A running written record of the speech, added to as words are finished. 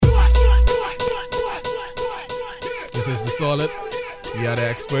solid. We are the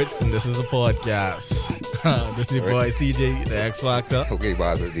experts, and this is a podcast. This is your boy CJ, the X Factor. Okay,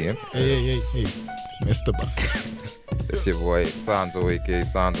 boss of DM. Hey, Mr. Ba. This your boy Sanzo, aka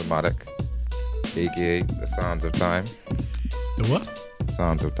Sanzomatic, aka the Sounds of Time. The what?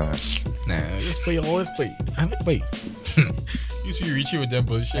 Sounds of Time. Nah, just play, always play. Wait. You should be reaching with them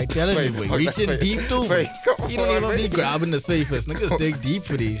bullshit. I telling you, boy, reaching deep too. Wait, come You don't on, even wait. be grabbing the safest. Niggas dig deep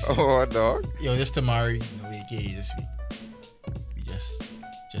for these shit. Oh, dog. Yo, this Tamari, AKA this week. We just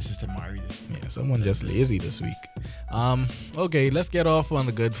as Tamari this week. Yeah, someone just lazy this week. Okay, let's get off on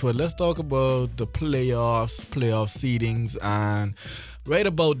the good foot. Let's talk about the playoff seedings, and right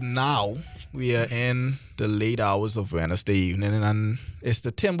about now we are in the late hours of Wednesday evening, and it's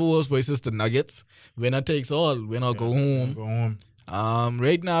the Timberwolves versus the Nuggets. Winner takes all. Winner go home. Go home.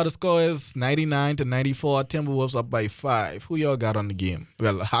 Right now the score is 99-94. Timberwolves up by 5. Who y'all got on the game?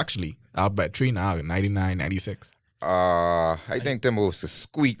 Well, actually, up by 3 now, 99-96. I think Timberwolves to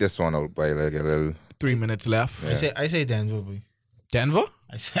squeak this one out by like a little. 3 minutes left. Yeah. I say Denver, boy. Denver?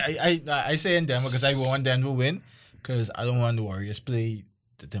 I say in Denver because I want Denver win because I don't want the Warriors play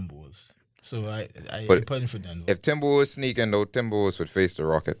the Timberwolves. So I put in for Denver. If Timberwolves sneak in, though, Timberwolves would face the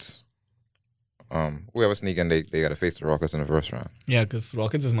Rockets. Whoever sneak in, they got to face the Rockets in the first round. Yeah, because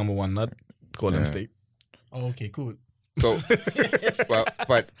Rockets is number 1, not Golden State. Oh, okay, cool. So,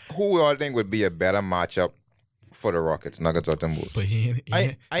 but who y'all think would be a better matchup for the Rockets, Nuggets or Timberwolves? But he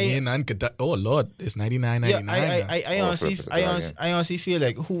ain't unconduct. Oh Lord, it's 99-99. Yeah, now. I honestly feel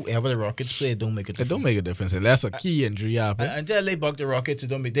like whoever the Rockets play, it don't make a It difference. don't make a difference unless a key injury happen. Until they bug the Rockets,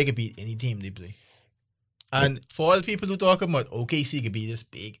 they could beat any team they play. And for all the people who talk about OKC could be this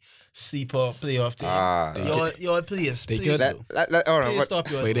big sleeper playoff team, y'all please, They please, could. All right, please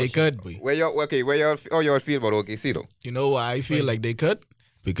stop your Wait, they bullshit. could be. where y'all feel about OKC though? You know why I feel like they could?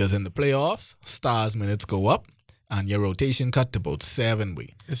 Because in the playoffs, stars minutes go up, and your rotation cut to about 7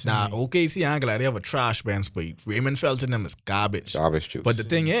 way. Now OKC ain't gonna have a trash bench, but Raymond Felton them is garbage. Garbage juice. But the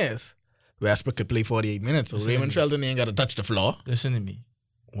thing is, Westbrook could play 48 minutes, so Raymond Felton ain't got to touch the floor. Listen to me.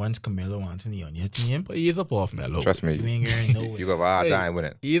 Once Carmelo Anthony on your team, But he's up off Melo. Trust me, you ain't going nowhere. you got a hard time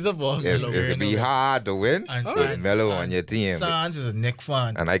winning. He's up off It's Melo. gonna be hard to win with Melo on your team, Sans is a Knicks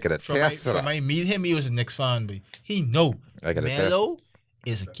fan. and I could attest to From that. I meet him, he was a Knicks fan, but he know I could attest. Melo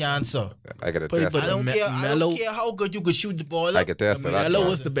is a cancer. I could But- attest. but to I that. don't care. I Melo- don't care how good you could shoot the ball. I could attest to that. Melo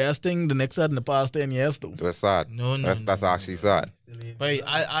man. was the best thing the Knicks had in the past 10 years, though. It was sad. No, That's actually sad. But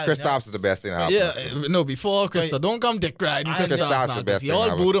Kristaps is the best thing that happened. Yeah, no, before Krista. Don't come dick riding I- Kristaps Kristaps now, the best 'cause thing y'all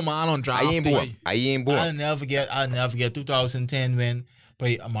ever. booed him on draft I ain't day. born. I'll never forget 2010 when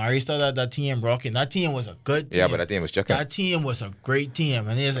Amari started that team rocking. That team was a good team. Yeah, but that team was chicken. That team was a great team,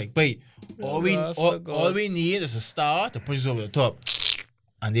 and it's like, all we need is a star to push us over the top.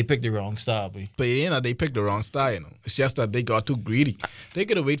 And they picked the wrong star, boy. But they picked the wrong style, It's just that they got too greedy. They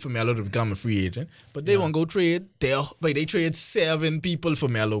could have waited for Melo to become a free agent, but they won't go trade. They trade 7 people for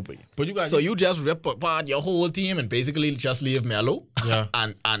Melo, boy. But you guys, So you just rip apart your whole team and basically just leave Melo, Yeah.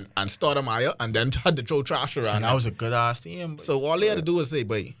 and start a Maya, and then had to throw trash around. and that was a good ass team. Boy. So all they had to do was say,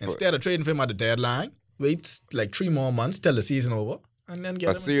 boy, instead of trading for him at the deadline, wait like 3 more months till the season over, and then get A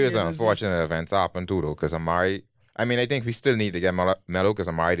him a serious free and agency. unfortunate events happened too, though, because Amari. I mean, I think we still need to get Melo because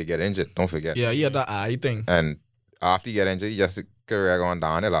Amari to get injured. Don't forget. Yeah, he had that eye thing. And after he get injured, he just career going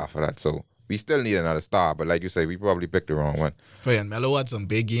downhill after that. So we still need another star. But like you said, we probably picked the wrong one. And Melo had some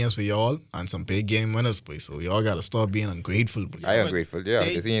big games for y'all and some big game winners, boy. So y'all gotta stop being ungrateful, boy. I am grateful, yeah,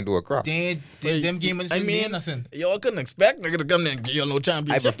 because he ain't do a crap. Them game I mean, nothing. y'all couldn't expect nigga to come there and give y'all no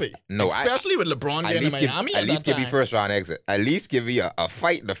championship. Especially with LeBron At getting in least Miami. at least give me first round exit. At least give me a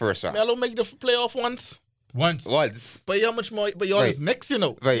fight in the first round. Melo make the playoff once. Once. But how much more? But y'all is mixed,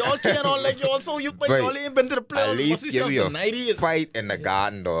 Y'all can't all like y'all so you, but y'all ain't been to the playoffs. At least give me a 90s. fight in the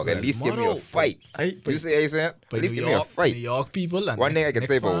garden, dog. At least give me a fight. You see what I'm saying? At least give me a fight. New York people. And One thing I can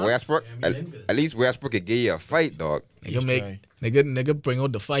say about fans, Westbrook, at least Westbrook could give you a fight, dog. You make nigga bring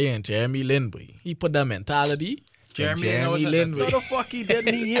out the fire in Jeremy Lin, boy. He put that mentality. Jeremy Lin, No, boy. the fuck he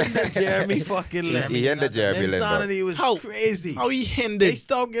didn't. He hindered Jeremy fucking Lin. He hindered Jeremy Lin, dog. Insanity was How? crazy. How he They hindered?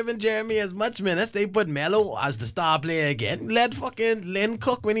 stopped giving Jeremy as much minutes. They put Melo as the star player again. Let fucking Lin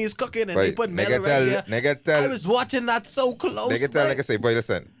cook when he's cooking, and they Right. put Melo right there. Nigga tell, I was watching that so close. nigga say, boy,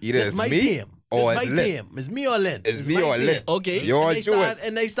 listen, either it's it's my me team. or It's it's my Lin. team. It's me or Lin. It's me my or team. Lin. Okay. You're And they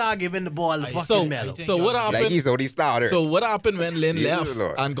choice. start giving the ball to So, fucking Melo. so what Like happened? he's already started. So what happened when Lin Jesus left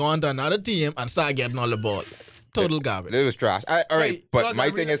Lord. and gone to another team and started getting all the ball? Total garbage. It was trash. All right, Wait, but look, my I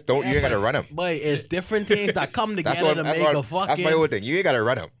thing really- is, you ain't gotta run him. But it's different things that come That's together to make a that's my fucking. whole thing. You ain't gotta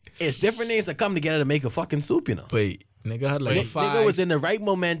run him. It's different things that come together to make a fucking soup, you know. Wait, Nigga had like a 5. Nigga was in the right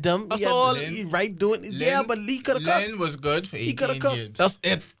momentum. That's he had, all. he right doing it. Yeah, but Lee could have cut. Len was good for 18 coulda cut. games. That's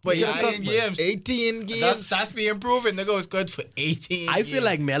it. But Yeah, 18 games. 18 games. That's me improving. Nigga was good for 18 I feel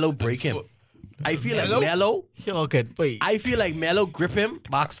like Melo break him. I feel like Melo. Okay, wait. I feel like Melo grip him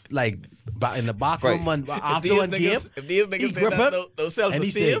box like in the back room after one game. If these he niggas grip did him, that, no self and he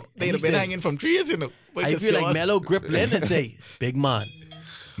say- esteem, they'd and have he been say- hanging from trees, you know. But I just feel like yours- Melo grip Len and say, "Big man,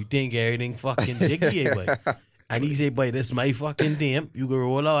 you think everything fucking jiggy, eh, boy?" And he say, "Boy, this my fucking team. You go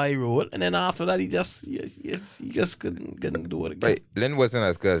roll or I roll." And then after that, he just couldn't do it again. Right. Lynn wasn't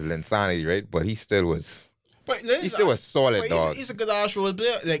as good as Linsanity, right? But he still was. But Len's He still was solid, dog. He's a good ass role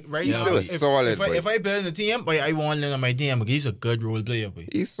player. Like right He's now, still a solid, boy. if I build a team, boy, I want Len on my team because he's a good role player, boy.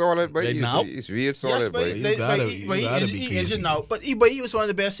 He's solid, but Like now? he's real solid, but boy. you gotta be he crazy. injured now. But he was one of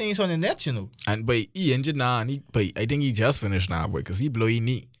the best things on the Nets, you know. And but he injured now, and I think he just finished now, boy, because he blow his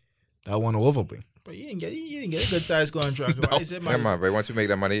knee. That one over, boy. But he didn't get a good size contract. Why is it, Never mind, but once you make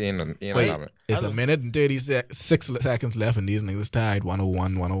that money, he ain't Wait, having it. it's a minute and 36 seconds left, and these niggas tied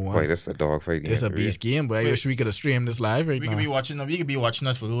 101, 101. Boy, this is a dog fight. It's a beast game, but I wish we could have streamed this live right We now. could be watching them. We could be watching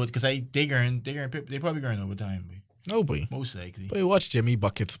us for load because they probably going overtime, boy. No, boy. Most likely. But watch Jimmy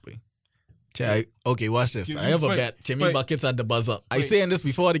Buckets, boy. Okay, watch this. I have a bet. Jimmy Buckets at the buzzer. I saying this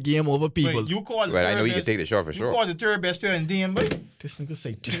before the game over, people. Wait, you call the Well, I third know you best- can take the shot for You sure. call the third best player in the DM, boy. This nigga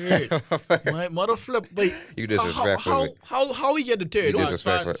say third. My mother flip. Wait, You disrespectful. how we get the third? You What?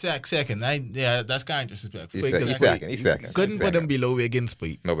 disrespectful. Second. That's kind of disrespectful. He's second. He's second. Couldn't He's put them second. below Wiggins,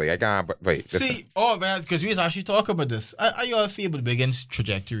 boy. No, but I can't. But wait, listen. See, oh man, because we was actually talking about this. Are you all feel about Wiggins'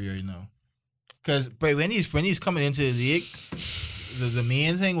 trajectory right now? Because when he's coming into the league, the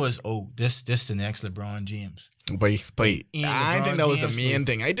main thing was, this the next LeBron James. But I LeBron think that was the James, main boy.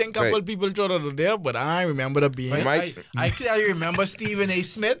 thing. I think a couple Right. people throw it out there, but I remember that being. Right. I clearly remember Stephen A.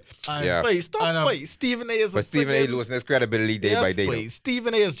 Smith. And, Yeah. Wait, stop. And, Wait, Stephen A. is But Stephen A. freaking- losing his credibility day by day. Wait,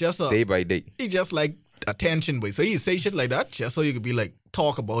 Stephen A. is just though. Day by day. he just like attention, boy. So he say shit like that just so you could be like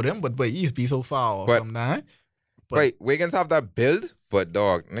talk about him, but he's be so far or But- something. But- Wait, Wiggins have that build, but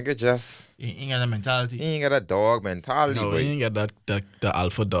dog, nigga just he ain't got a mentality. he ain't got a dog mentality. No, boy. he ain't got the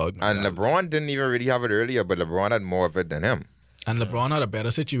alpha dog. And mentality. LeBron didn't even really have it earlier, but LeBron had more of it than him. And LeBron had a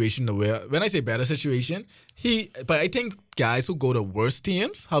better situation to where, when I say better situation, but I think guys who go to worse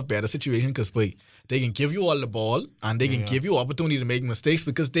teams have better situation because, they can give you all the ball and they can give you opportunity to make mistakes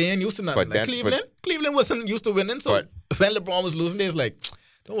because they ain't used to nothing. But Like Cleveland wasn't used to winning, so when LeBron was losing, they was like,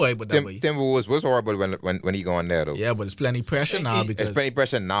 don't worry about that, boy. Timberwolves was horrible when he gone there though. Yeah, but it's plenty pressure now It's because plenty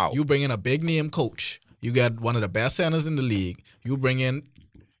pressure now. you bring in a big name coach. You got one of the best centers in the league. You bring in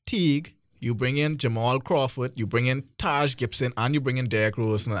Teague. You bring in Jamal Crawford. You bring in Taj Gibson. And you bring in Derrick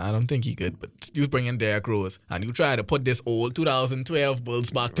Rose. And I don't think he could, but you bring in Derrick Rose. And you try to put this old 2012 Bulls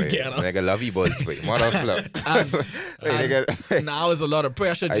back Wait, together. nigga love you Bulls, wait. Mother flip. And now it's a lot of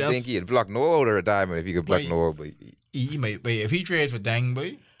pressure. I think he'd block no out of retirement if he could block Wait. no out, but He might. Wait, if he trades for Dang,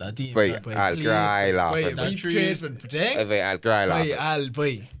 boy, that team. Wait, that- I'll cry laughing. Wait, that if he trade trade for Dang. I'll cry Wait,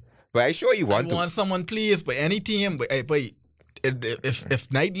 laughing. But I sure you I want to. want someone, please, but any team, but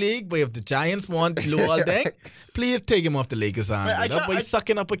if Night League, but if the Giants want Lou all day, please take him off the Lakers arm. But I That boy try-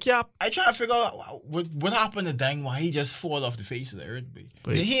 sucking up a cap. I try to figure out what happened to Dang. Why he just fall off the face of the earth, boy.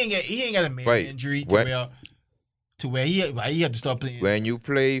 Wait. He ain't got a major Wait, injury what? to where he had to stop playing. When you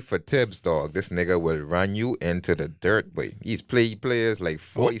play for Tibbs, dog, this nigga will run you into the dirt, boy. He's players like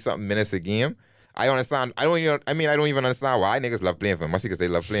 40-something minutes a game. I understand. I don't even understand why niggas love playing for him. Must because they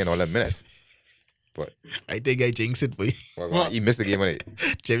love playing all them minutes. But I think I jinxed it, boy. he missed the game on it.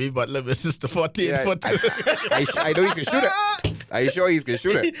 Jimmy Butler misses the 14 Yeah, foot. I know he can shoot it. Are you sure he can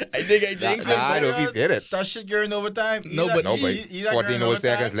shoot it? I think I jinxed it. I know if he's get it. That shit going overtime. No, but- No, but 14 whole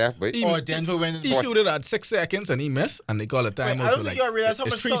seconds left, but He- Or Denver winning. He shoot it at 6 seconds and he missed, and they call it Wait, timeout. I don't so think like, y'all realize how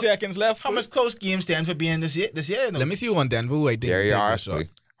it's much 3 close- seconds left. How boy. much close games stand for being this year? You know? Let me see one Denver who I think Gary will take that Ars, shot. boy.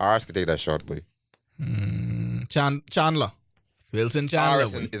 Ars could take that shot, boy. Chandler. Wilson Chandler.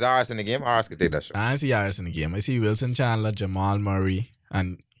 boy. Is Ars in the game? Ars could take that shot. I see Ars in the game. I see Wilson Chandler, Jamal Murray,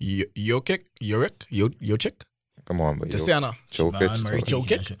 and Jokic. Come on, boy. The center. Man, Murray Jokic.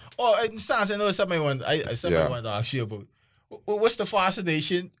 taking that shit. Oh, in Sans, I know something I want to ask you about. What's the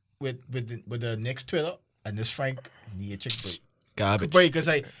fascination with the Knicks Twitter and this Frank Ntilikina? Garbage. Wait, because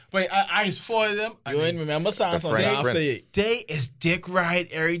I follow them. You ain't remember Sans on French draft Prince. day. They is dick ride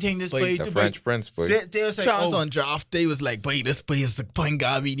everything this Wait, boy The do. French Prince, boy. They was like, Chance oh, on draft day was like, boy, this boy is the point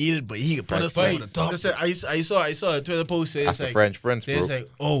guard we needed, but he could put us over wait, the top. listen, I saw a Twitter post say That's it's the like, French Prince, bro. It's like,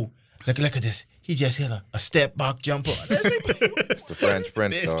 oh, look at this. He just hit a step back jumper. That's It's the French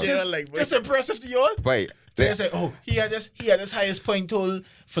Prince, This dog. kid, like, just impressive to you all. Wait, They say, oh, he had this highest point total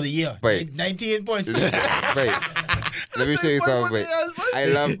for the year. Wait. 19 points. wait. Let me show you something. Wait.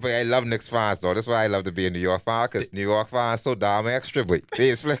 I love Knicks fans though. That's why I love to be a New York fan, because New York fans so damn extra. But they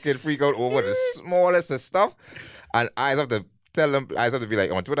just fucking freak out over the smallest of stuff, and I just have to tell them. I just have to be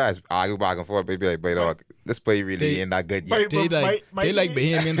like on Twitter. I just argue back and forth. But be like, dog, this play really ain't that good yet. They like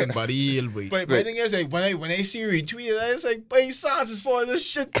Bahamians and Body Hill, boy. But my thing is, like, when I see you retweet it, I was like, boy, Sans is for this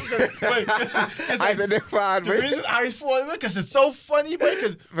shit. I said they're fine, the reason I was for it because it's so funny, boy.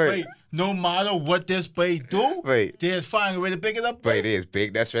 Because no matter what this boy do, they'll find a way to pick it up. Boy, it is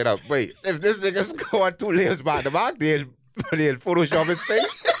big. That's straight up. Wait, if this nigga score 2 layers back to back, they'll Photoshop his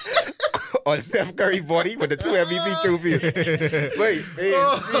face on Steph Curry body with the 2 MVP trophies.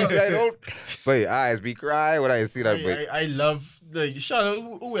 Wait, eyes be crying when I see that. I love the shout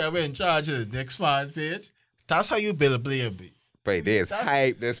out whoever in charge of the next fan page. That's how you build a player, boy. But they is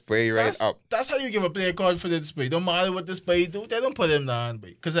hype this play up. That's how you give a player confidence, boy. Don't matter what this play do, they don't put him down, boy.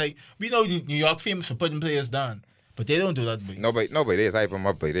 Because like we know New York famous for putting players down, but they don't do that, boy. Nobody, they is hype him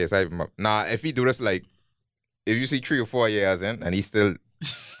up, boy. They is hype him up. Nah, if he do this, like, if you see 3 or 4 years in and he's still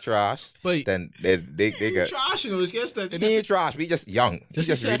trash, then they got trash. You know, it's just that he ain't trash. But he just young. He's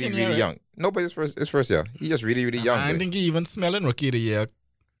just really young. No, but it's first year. He just really young. I think he even smelling rookie of the year.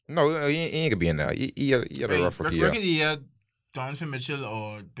 No, he ain't gonna be in there. He had a rough rookie year. Rookie of the year, Donovan Mitchell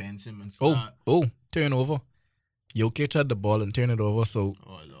or Ben Simmons. Turnover. Jokic had the ball and turn it over, so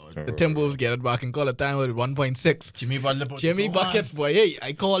the Timberwolves get it back and call it time with 1.6. Jimmy Buckets, boy. Hey,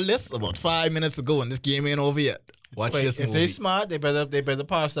 I called this about 5 minutes ago and this game ain't over yet. Watch this movie. If they smart, they better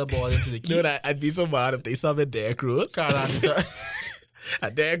pass that ball into the key. Dude, I'd be so mad if they sub it Derrick Rose.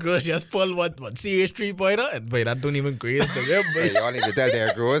 And Derrick Rose just pulled one serious 3-pointer, and boy, that don't even graze the rim. Hey, y'all need to tell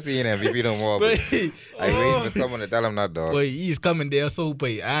Derrick Rose he ain't MVP no more. I waiting for someone to tell him that, dog. Boy, he's coming there so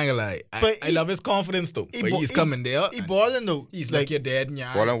boy, I ain't gonna lie. I love his confidence though. But he's coming there. He balling though. He's like your dad,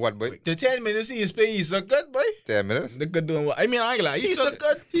 yeah. Balling what, boy? The 10 minutes he's playing, he's so good, boy. 10 minutes? The good doing what? I mean, I ain't gonna lie. He's so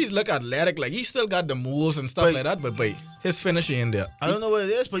good. He's look athletic, like he still got the moves and stuff like that. But boy, his finishing in there. I don't know what it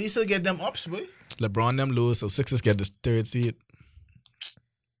is, but he still get them ups, boy. LeBron them lose, so Sixers get the 3rd seed.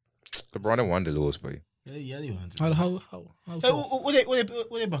 LeBron won the lose, boy. Yeah, they won. How What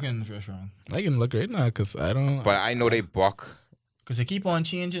they bucking in the first round? I can look right now because I don't know. But I know they buck. Because they keep on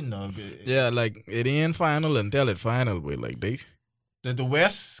changing, though. Yeah, like it ain't final until it final, boy. Like they. The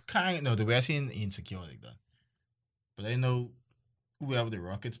West the West ain't insecure like that. But I know whoever the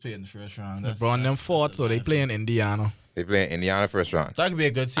Rockets play in the first round. LeBron them fought, so they play in Indiana. They play in Indiana first round. That could be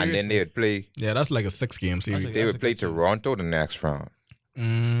a good series. And then they would play. Yeah, that's like a 6-game series. They would play Toronto the next round.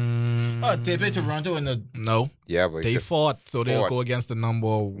 Oh, they play Toronto in the... No. Yeah, but they fought, so they'll go against the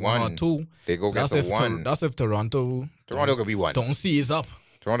number 1 or 2. They go against the 1. That's if Toronto could be 1. Don't seize up.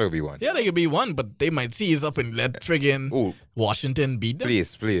 Toronto could be 1. Yeah, they could be 1, but they might seize up and let friggin' Washington beat them.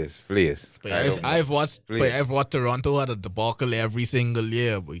 Please. I've watched Toronto had a debacle every single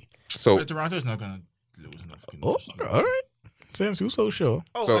year, boy. So Toronto's not gonna lose enough. Oh, all right. Seems you so sure.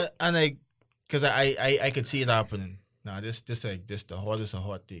 Oh, so, and because I could see it happening. Now this the hottest of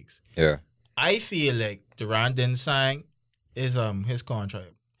hot takes. Yeah. I feel like Durant didn't sign his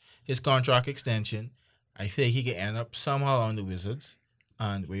contract extension. I feel like he could end up somehow on the Wizards,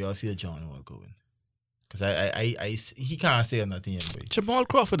 and where y'all feel John Wall going. Because he can't stay on that team, boy. Jamal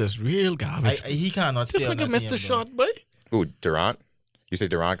Crawford is real garbage. He cannot stay on that team. This nigga missed a shot, boy. Ooh, Durant? You say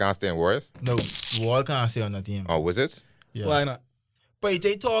Durant can't stay in Warriors? No, Wall can't stay on that team. Oh, Wizards? Yeah. Why not? But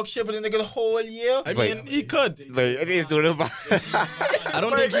they talk shit, but then they got a whole year. I mean, he could. But it is doing it. I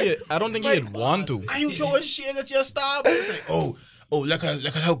don't think he'd want to. Are you throwing shit at your star? But it's like, oh, look at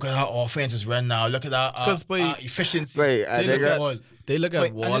how good our offense is run now. Look at our efficiency. They look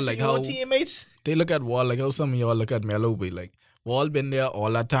at Wall like how teammates. They look at Wall like how some of y'all look at Melo. But like Wall been there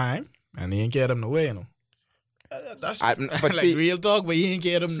all that time, and he ain't get him nowhere, you know. But like see, real talk, but he ain't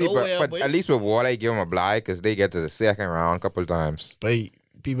get him nowhere. But at least with Wall, I give him a blind because they get to the second round a couple times. But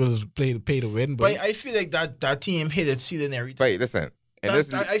people just pay to win. But I feel like that team hit its ceiling every time. Wait, listen.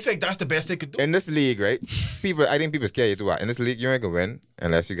 I think that's the best they could do. In this league, right? I think people scare you too. In this league, you ain't gonna win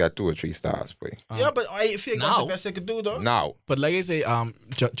unless you got 2 or 3 stars, boy. Yeah, but I feel like that's the best they could do, though. Now. But like I say,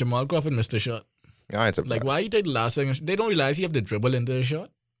 Jamal Crawford missed a shot. Yeah, I ain't surprised. Like why he take the last second? They don't realize he have to dribble into the shot,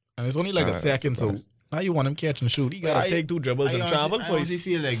 and it's only like a second. So how you want him catch and shoot? He gotta take 2 dribbles and travel for it. I honestly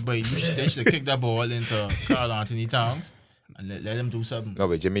feel like, boy, they should kick that ball into Karl Anthony Towns and let him do something. No,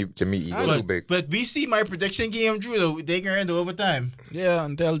 but Jimmy ego too big. But we see my prediction game, Drew, though, they can end overtime. Yeah,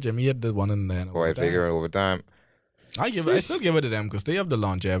 until Jimmy hit the one in there. Or if they go in overtime. I still give it to them because they have the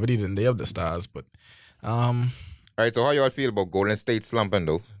longevity and they have the stars. But all right, so how y'all feel about Golden State slumping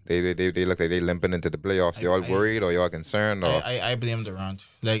though? They look like they limping into the playoffs. Y'all worried or y'all concerned or I blame Durant.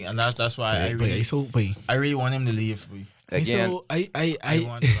 Like, and that's why I really want him to leave. Boy. again? So I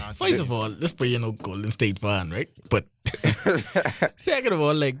want Durant. first of all, this boy, Golden State fan, right? But second of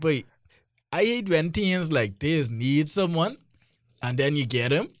all, like, boy, I hate when teams like this need someone, and then you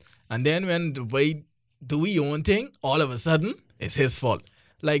get him, and then when the boy do his own thing, all of a sudden it's his fault.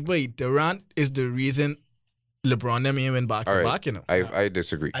 Like, boy, Durant is the reason LeBron them even went back All to right. back, I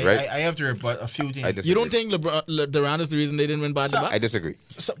disagree. Right? I have to rebut a few things. I disagree. You don't think Durant is the reason they didn't win back to back? I disagree.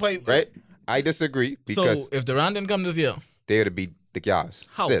 So, but, Right? I disagree because So if Durant didn't come this year, they would have beat the Cavs.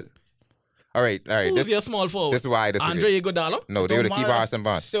 How? Still. All right. who's This, your small forward? this is why I disagree. Andre Iguodala? No, they would have keep Harrison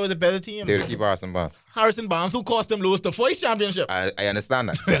Barnes. Still the better team. They would have keep Harrison Barnes. Harrison Barnes, who cost them lose the first championship. I understand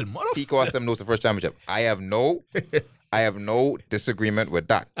that. Well, motherfucker. He cost them lose the first championship. I have no disagreement with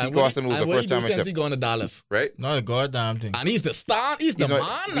that. He cost them lose the first Since he championship. going to Dallas. Right? Not a goddamn thing. And he's the star. He's the He's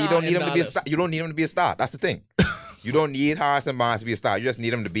not- man. you don't need in him to be a Dallas. star. You don't need him to be a star. That's the thing. You don't need Harrison Barnes to be a star. You just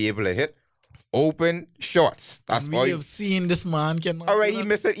need him to be able to hit open shots. That's And all. we You, have seen this man cannot. all right, do he that.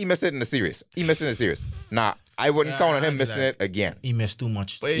 missed it. He missed it in the series. Nah, I wouldn't Yeah, count on I him do missing that. it again. He missed too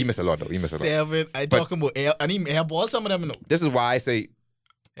much. Wait, He missed a lot though. He missed a lot. 7. I But- talking about air, and he airball some of them. No. This is why I say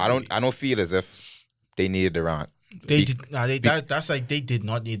I don't feel as if they needed Durant. They did. Nah, that's like they did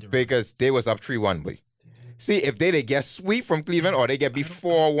not need the. Because they was up 3-1, boy. See, if they get sweep from Cleveland or they get beat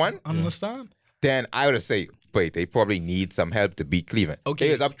 4-1, Understand? then I would say, wait, they probably need some help to beat Cleveland. Okay.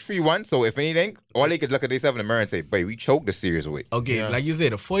 They was up 3-1, so if anything, all they could look at themselves in the mirror and say, boy, we choked the series away. Okay, Yeah. like you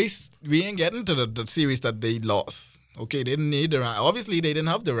said, the first we ain't getting to the series that they lost. Okay, they didn't need Durant. Obviously, they didn't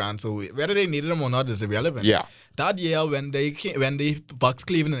have Durant, so whether they needed him or not is irrelevant. Yeah. That year when they Bucks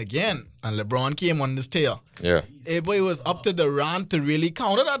Cleveland again and LeBron came on this tail, Yeah. it was up to Durant to really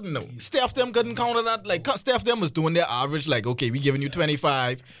counter that. No, Steph them couldn't counter that. Like Steph them was doing their average. Like, okay, we giving you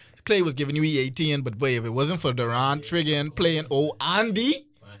 25. Clay was giving you 18, but boy, if it wasn't for Durant friggin' playing Andy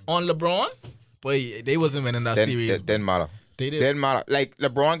on LeBron, boy, they wasn't winning that series. Didn't matter. They did. Didn't matter. Like,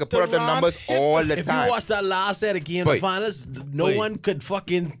 LeBron could put up the Durant numbers hit all the If time. you watch that last set of game, the Wait. finals, no Wait. one could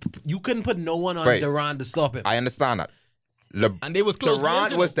you couldn't put no one on Wait. Durant to stop him. I understand that. And they was close Durant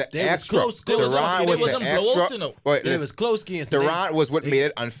games, was the They was extra. close Durant games. was They the wasn't blowouts, extra. you know. Wait, It listen. was close games. Durant was what made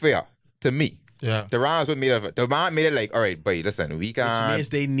it unfair to me. Yeah. Durant was what made it. Durant made it like, all right, but listen, which means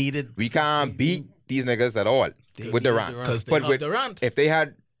they needed. we can't beat these niggas at all with needed Durant. Durant. 'Cause they But have with Durant. if they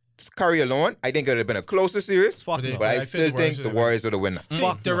had Curry alone, I think it would have been a closer series. Fuck But no. But I I think still the Warriors think the would've Warriors would have won. See,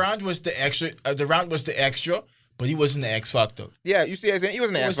 Fuck no. Durant was the extra. Durant was the extra, but he wasn't the X factor. Yeah, you see, what I'm saying? He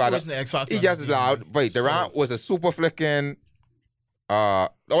wasn't the He X factor. wasn't the X factor. He just as loud. But Durant was a super flicking. All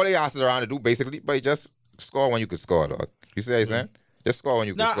they asked Durant to do basically, but he just score when you could score, dog. You see what I'm saying? Just score when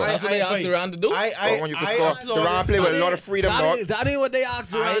you could Nah, score. That's what they asked Durant to do. Score when you could score. Durant played with a lot of freedom, That dog. ain't what they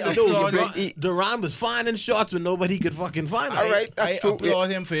asked Durant I to do. applaud Durant, Durant was finding shots when nobody could fucking find All them. right, that's I true. applaud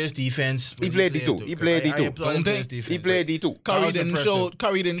him for his defense. He played D2. He played D2. I applaud him for his defense. He played D2. Curry That was didn't impressive.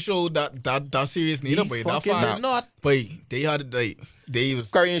 show that series neither, but that fucking final. did not. But they had they was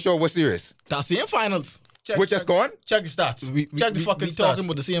Curry ain't sure what series. that same finals. We're just going. Check the stats. Check the fucking we stats. talking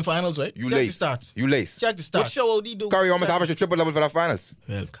about the same finals, right? You Check the lace. stats. You lace. Check the What stats. show would he do? Curry almost averaged a triple double for the finals.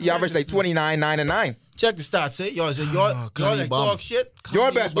 Well, He averaged like 29, 9, and 9. Check the stats, eh? Y'all Curry like bomb. talk shit.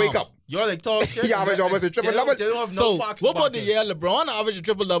 Your best wake up. Y'all like talk shit. He averaged almost a triple double. They don't have no So facts what about about the it. year LeBron averaged a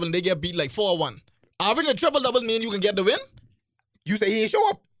triple double and they get beat like 4-1? Averaging a triple double mean you can get the win? You say he ain't show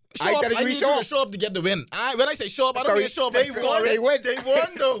up. I Show up. tell I you he need show you up. to show up to get the win. When I say show up, I don't Curry, mean show up. they like won. They won. They won,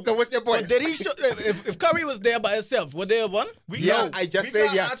 though. So what's your point? But did he show? If Curry was there by himself, would they have won? Yes, I just said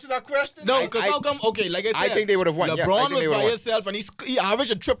yes. Answer that question. No, because how come? Okay, like I said, I think they would have won. Yes, I LeBron think they was would by have won. himself, and he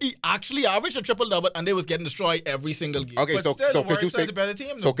averaged a triple. He actually averaged a triple double, and they was getting destroyed every single game. Okay, But so still, the could you Warriors say had the better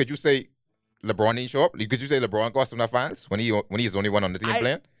team, so though. could you say LeBron didn't show up? Could you say LeBron cost him the finals when he's the only one on the team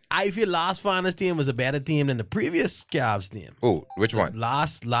playing? I feel last finals team was a better team than the previous Cavs team. Oh, which one?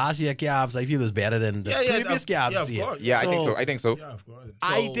 Last year Cavs, I feel was better than the previous Cavs of team. course. Yeah, I think So- so. I think so. Yeah, of course.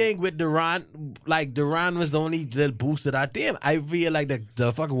 I So- think with Durant, like Durant was the only little boost of that team. I feel like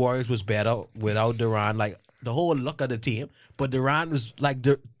the fucking Warriors was better without Durant. Like the whole look of the team, but Durant was like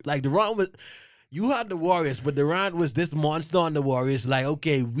Durant was. You had the Warriors, but Durant was this monster on the Warriors. Like,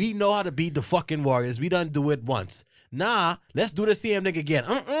 okay, we know how to beat the fucking Warriors. We done do it once. Nah, let's do the same thing again.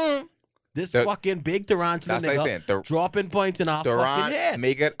 This fucking big Durant That's like nigga saying, dropping points in our fucking Durant head.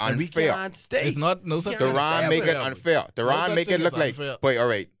 make it And we unfair. can't stay. It's not no such. Durant Durant make it unfair. unfair. Durant such make thing it look as like, unfair. but all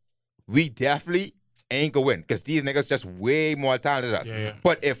right, we definitely ain't gonna win because these niggas just way more talented than us. Yeah.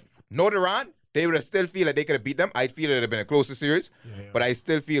 But if no Durant, they would have still feel like they could have beat them. I'd feel it would have been a closer series. But I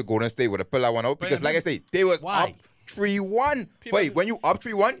still feel Golden State would have pulled that one out because, like I say, they was Why? up 3-1. Wait, when you up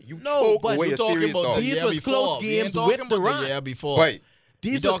 3-1, you No, choke but away you a talking series, about dog. the These year was before. close We ain't games talking with about Durant. the year before. Wait,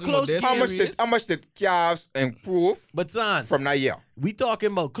 These You was talking about close this how games. much did Cavs improve But Sans, from that year? we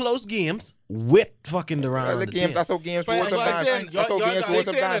talking about close games with fucking Durant Well, on the the games, team. that's how games But roll that's why I sometimes. said, That's how y'all games guys roll They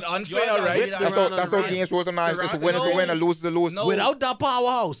saying it sometimes. unfair, right? With Durant That's how games roll sometimes. It's a win is a win, a lose is a lose. No. Without that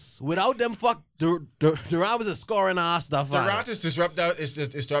powerhouse, without them Durant was a scoring ass stuff. Durant is disrupt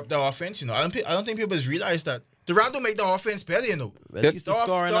the offense. You know, I don't think people realize that Durant don't make the offense better. You know, He used to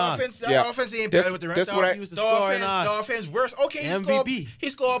score in us. Yeah. the offense ain't This- better with Durant. this what I- He used to The score in offense, us. the offense worse. Okay, MVP. he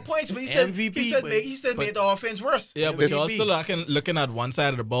scored points, but he said MVP, he still made the offense worse. Yeah, but This- you're still looking at one side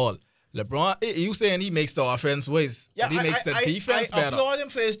of the ball. LeBron, you saying he makes the offense worse, Yeah, but he makes the defense I better. applaud him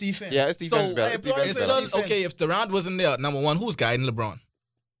for his defense. Yeah, it's defense So better. I It's applaud defense It's him better. still okay if Durant wasn't there. Number one, who's guiding LeBron?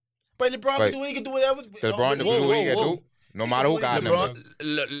 But LeBron Right. can do what he can do whatever. LeBron can Whoa, do what he can whoa, do, no matter who got him.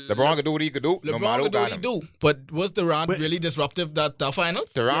 LeBron can do what he could do, no LeBron matter who could do what got he him. do. But was Durant But- really disruptive that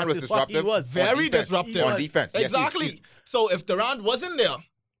finals? Durant Yes, was the fuck he disruptive. was. on Very defense. disruptive. On defense. Yes, Exactly. he's- So if Durant wasn't there,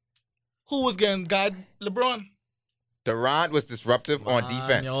 who was going to guide LeBron? Durant was disruptive on Man,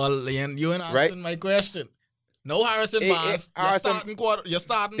 defense. You ain't Right? answering my question. No Harrison Barnes. You're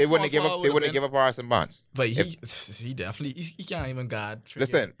starting. They wouldn't have small give up. They forward wouldn't again. give up Harrison Barnes. But he definitely he can't even guard.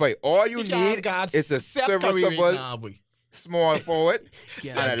 Listen, but all you He can't need guard is a Steph Curry right serviceable now, boy. small forward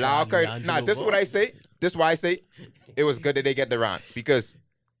Yeah, and allow Curry. D'Angelo Nah, this is what Ball. I say. This is why I say it was good that they get Durant because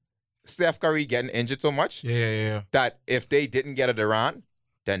Steph Curry getting injured so much Yeah. that if they didn't get a Durant,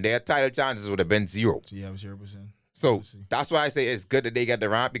 then their title chances would have been 0. Yeah, 0%. So that's why I say it's good that they get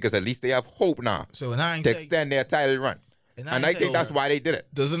Durant because at least they have hope now So and I ain't to say, extend their title run. And I think that's why they did it.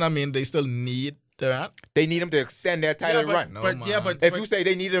 Doesn't that mean they still need Durant? They need them to extend their title run. No, But man. yeah, but If you say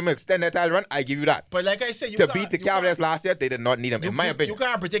they needed them to extend their title run, I give you that. but like I said, you To can't- beat the you Cavaliers can't- last year, they did not need them, in my opinion. You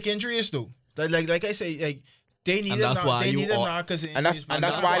can't predict injuries though. Like I say, like they need And them that's now. why They you need them all- now because and that's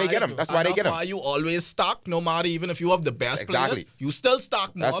why they get them. That's why they get That's them. why you always stock, no matter even if you have the best Exactly. players, you still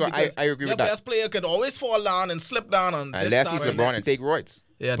stock more. That's why because I agree your with that. best player could always fall down and slip down on this Unless he's time LeBron and and take roids.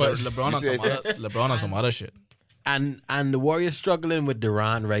 yeah, But- LeBron on You see some what I other, LeBron on some other shit. And the Warriors struggling with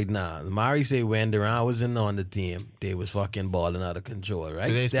Durant right now. Mari say when Durant was on the team, they was fucking balling out of control,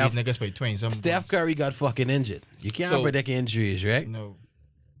 right? They Steph, niggas by 20 something. Steph Curry got fucking injured. You can't So- predict injuries, right? No.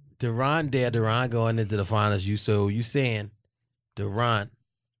 Durant going into the finals. You saying Durant,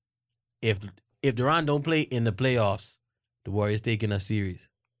 if Durant don't play in the playoffs, the Warriors taking a series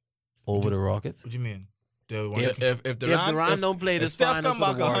over the Rockets. What do you mean? The one If Durant don't play if this Steph finals come for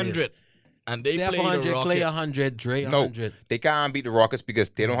back the Warriors, 100 and they Steph play 100, the Clay Rockets, 100, Dre No, 100. they can't beat the Rockets because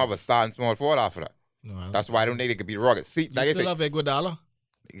they don't have a starting small forward after that. no, I don't- That's why I don't think they could beat the Rockets. See, you like I still said, have Iguodala.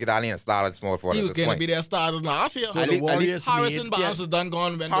 Iguodala ain't a starting small forward. He at was this going to point. be their starter last year. So At the least- Warriors Harrison need- Barnes was done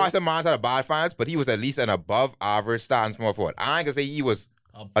gone. When Harrison Barnes had a bad finals, but he was at least an above average starting small forward. I ain't gonna say he was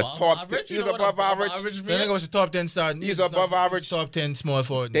a top. He was above average. The nigga was the top 10 star. He's above average. Top 10 small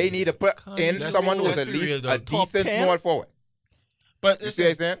forward. They need to put in Let's someone be- who is let's at be least real, though. a Top decent 10? small forward. But You see what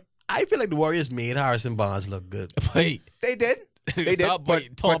I'm saying? I feel like the Warriors made Harrison Barnes look good. Wait, They did. They did. Stop, But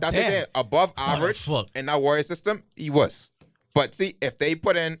wait, top that's 10. the thing. Above average fuck? in that Warrior system, he was. But see, if they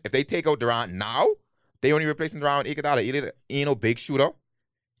take out Durant now, they only replacing Durant with Iguodala. He ain't no big shooter.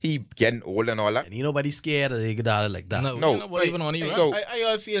 He getting old and all that. And ain't nobody scared of Iguodala like that. no, No, you know what, even on I, Iran. So- I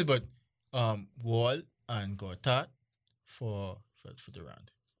all feel, but Wall and Gortat for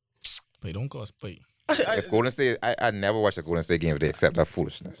Durant. Pay don't cost pay. If Golden State, I never watched a Golden State game if they accept that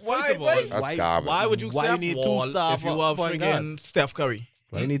foolishness. Why? First of all, Why? That's Why- garbage. Why would you Why accept you need Wall two-star if you have point friggin' guards? Steph Curry?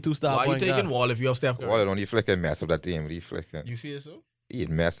 Why you need 2-star Why you point taking guard? Wall if you have Steph Curry? Wall don't he flicking mess up that team. He flicking. You feel so? He'd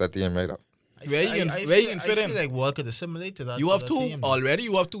mess that team right up. Where you can- I where you feel- can fit I in? feel like Wall could assimilate to that. You to have that two team. already.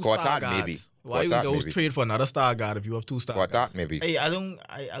 You have two star Gortat, guards. maybe. Why you Gortat, go maybe. trade for another star guard if you have two star What guards? that maybe. Hey, I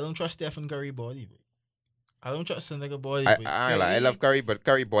don't trust Stephen Curry body. Bro. I don't trust the nigga body. I bro. ain't like, I love Curry, but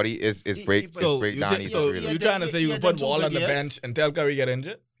Curry body is break So break you down. think- He's so really. you trying to say you yeah, would put them Wall two on the good, yeah. bench and tell Curry get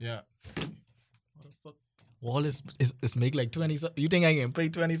injured? Yeah. Wall is make like 20. You think I can pay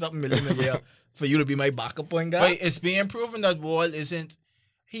 20 something million a year for you to be my backup point guard? But it's being proven that Wall isn't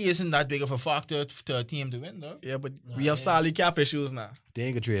that big of a factor to a team to win, though. Yeah, but we have salary cap issues now. They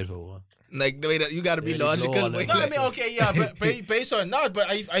ain't gonna trade for one. Like the way that you got to be Yeah, they blow logical. all boy. that. No, I mean, okay, yeah, but based on that,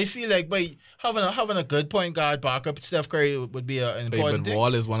 but I feel like by having a good point guard backup, Steph Curry would be an But important thing.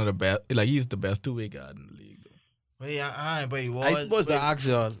 Wall is one of the best. Like he's the best two-way guard in the league. Though. But yeah, but Wall, I suppose the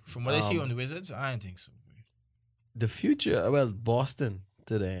actual from what I see on the Wizards, I don't think so. the future. Well, Boston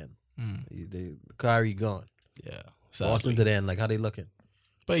to the end. They Kyrie gone. Yeah, Boston to the end. Like how they looking?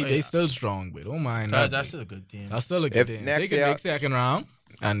 But Oh, they yeah. still strong. But don't mind That, that. that's boy. still a good team. That's still a good If thing. next They can year- make second round.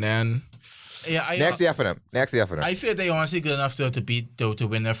 and then Yeah, Next year for them. Next year for them. I feel they honestly good enough to beat to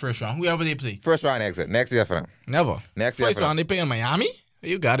win their first round. Whoever they play. First round exit. Next year for them. never. Next year First for them. round they play in Miami.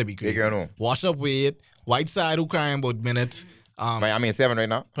 You gotta be crazy. girl know. Wash up with Whiteside who crying about minutes. Miami in 7 right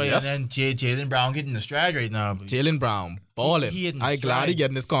now. But Yes. and then Jalen Brown getting the stride right now. But Jalen Brown balling. He hitting I stride. glad he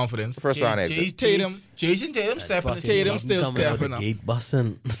getting his confidence. First round exit. Jason Tatum stepping. Fucking Tatum Tatum still coming out stepping the up. gate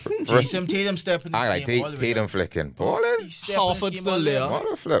busting. Jason Tatum stepping. I like Tatum flicking. Balling. Horford still there.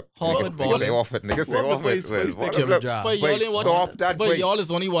 Water flip. Horford Niggas balling. say off it. Niggas say What off the it. first Well, picture water of the flip. draft? But Wait, y'all ain't watch, stop that, But wait. y'all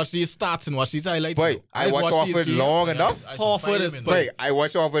is only watch these stats and watch these highlights. Wait, I just watch watch off these it games. long enough. Horford is Wait, I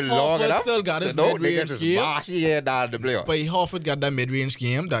watch off it long Horford enough. still got his No, mid-range niggas is game. marshy here down the playoffs. But Horford got that mid-range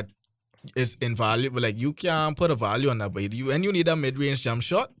game that is invaluable. Like you can't put a value on that. But you need a mid-range jump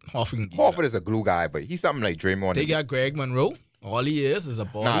shot. Horford is a glue guy, but he's something like Draymond. They got Greg Monroe. All he is a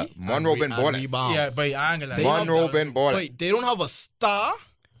body. Nah, Monroe and been and balling. rebounds. Yeah, but I ain't gonna lie. Monroe been balling. Wait, they don't have a star,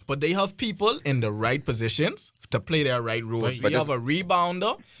 but they have people in the right positions to play their right roles. But We have a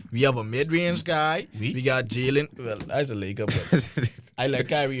rebounder. We have a mid-range guy. We got Jalen. Well, that's a Laker, but I like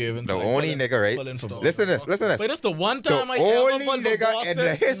Kyrie Irving. The so I only pull nigga, right? pull in for both. Listen to this. Listen to But this. it's the one The time I only ever pulled for nigga Boston in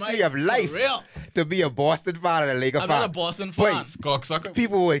the history of life For real. to be a Boston fan and a Laker I'm fan. not a Boston Wait, fan. Cocksucker.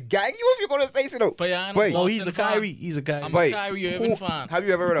 people would gang you if you're gonna say so. But yeah, I'm Wait. a No, he's a Boston fan. Kyrie. He's a Kyrie. I'm Wait, a Kyrie Irving fan. have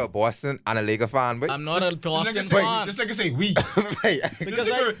you ever heard of a Boston and a Laker fan? Wait, I'm not a Boston This fan. nigga say we. wait. Because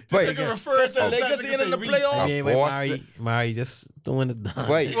This Wait. nigga referred to the the Lakers Lakers in the we. playoffs. I mean, wait, Boston- Mari, just doing it down.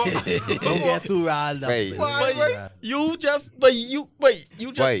 Wait. Don't get too riled up. Wait. You just, but you Wait.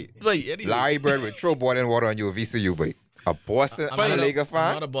 anyway. Larry Bird would throw boiling water on you if he see you, but a Boston I'm and a not Laker I'm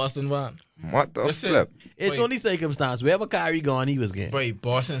fan? not a Boston fan. What the Listen. flip? It's Wait. only circumstance. Wherever Kyrie gone, he was getting. Boy,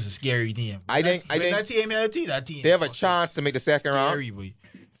 Boston's a scary team. I think that team they have a chance to make the second round, Scary, boy.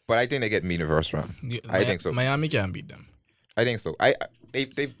 but I think they get me in the first round. I think so. Miami can beat them. I think so. I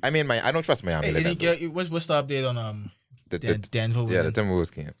don't trust Miami. Hey, like any that, though. what's the update on The- Denver? yeah, the winning?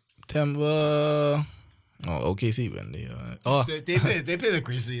 Timberwolves can't. Timber. Oh, OKC win. They play the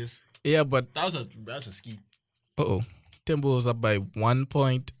Grizzlies. Yeah, but That was a ski. Timberwolves up by 1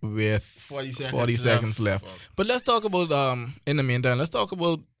 point with 40 seconds left. But let's talk about in the meantime, let's talk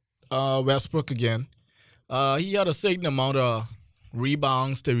about Westbrook again. He had a certain amount of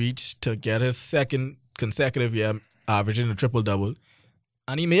rebounds to reach to get his second consecutive year averaging a triple-double.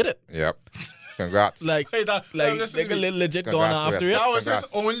 And he made it. Yep. Congrats. Like, Hey, listen to me. legit going Congrats to after it. Westbrook. That was Congrats.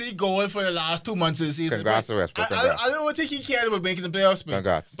 his only goal for the last 2 months of the season. Congrats but to Westbrook. I Congrats. don't think he cared about making the playoffs, man.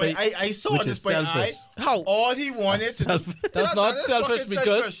 Congrats. But I saw Which this, is but selfish. How? all he wanted to do. That's not selfish fucking because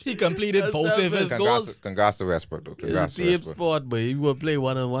selfish. he completed That's both of his selfish. goals. Congrats to Westbrook, though. It's Congrats a to team Westbrook. sport, but you will play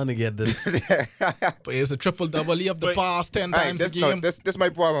one-on-one to get this. But it's a triple-double. He have the But- pass 10 Hey, times a this, no, game. this my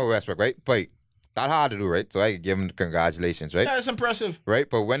problem with Westbrook, right? But that hard to do, right? So I could give him congratulations, right? That's impressive. Right?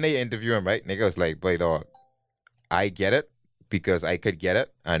 But when they interview him, right, nigga was like, boy, dog, I get it because I could get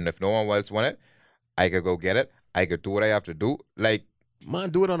it. And if no one else want it, I could go get it. I could do what I have to do. Like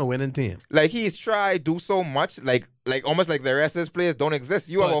Man, do it on a winning team. he's tried do so much, like almost like the rest of his players don't exist.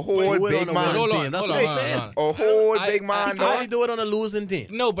 You have a But- whole do it big on a man. winning Hold on, team. That's hold what on, I'm hold saying. on. A whole I- big I- man, How dog. you do it on a losing team?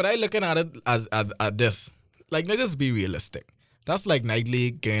 No, but I looking at it as at this. Like, niggas be realistic. That's like Night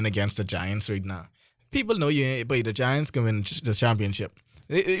League going against the Giants right now. People know you ain't, but the Giants can win the championship.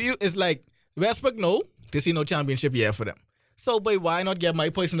 It's like Westbrook, no, they see no championship yet for them. So, but why not get my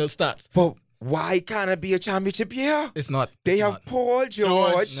personal stats? But why can't it be a championship year? It's not. They it's have not. Paul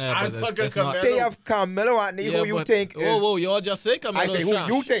George. Nah, but I'm it's fucking not. Carmelo. They have Carmelo Anthony, Yeah, who you but- think is... Whoa, y'all just say I Carmelo's say who trash.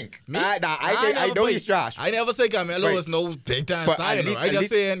 you think. Me? I never know put- he's trash. I never say Carmelo Right. is no big time But star. at you know. least- I at just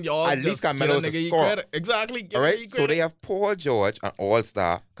least- saying y'all at just least give Carmelo is a nigga he scorer. credit. Exactly. Give All him right, he so they credit. have Paul George, an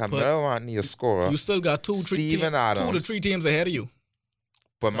all-star, Carmelo Anthony, a scorer. You still got two Steven to Adams. 3 teams ahead of you.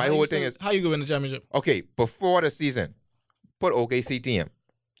 But So my how you whole still- thing is, how you go win the championship? okay, before the season, put OKC team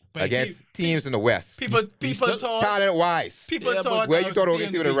But against teams in the West. People still- thought. Talent-wise. People Yeah, but thought. Where that you was thought the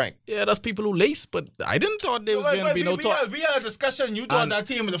OKC would have PNP. ranked? Yeah, that's people who lace, but I didn't thought there was Wait, going to be no we top. had a discussion. You thought And- that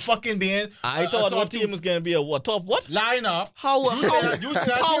team was the fucking being. I thought what team was going to be a what top what? Line up. How You said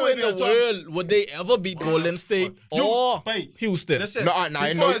that how team in would be the a top- world would they ever beat Golden State or wait, Houston? Listen, No,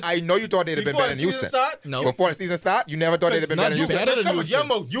 before I know you thought they'd have been before better the than season Houston. start, No. Before the season start, you never thought they'd have been Not better than you Houston. better Let's than come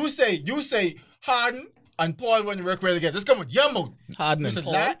with Houston. Yumbo. You say Harden and Paul when the work well together. Let's come with Yumbo. Harden You and said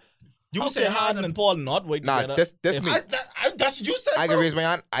Paul. that. You How say can Harden and Paul not wait Nah, together? this If- me. That's what you said. I can bro. raise my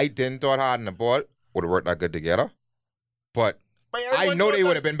hand. I didn't thought Harden and Paul would have worked that good together. But But I everyone know thought they that-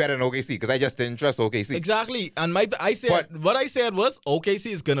 would have been better than OKC because I just didn't trust OKC. Exactly. And I said But- what I said was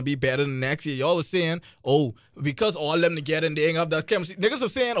OKC is gonna be better than next year. Y'all was saying, oh, because all them together and they ain't have that chemistry. Niggas are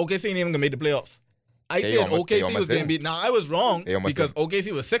saying OKC ain't even gonna make the playoffs. I They said almost- they OKC was almost going to didn't. be. Now I was wrong They almost because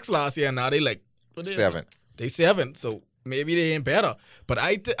OKC was 6 last year, and now they like what they 7. They 7, so maybe they ain't better. But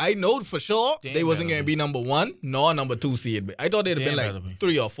I know for sure They they ain't wasn't better, going to be number 1 nor number 2 seed. But I thought they'd have They been ain't like better,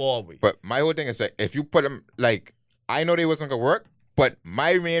 3 or 4. But But my whole thing is like, if you put them like, I know they wasn't gonna work, but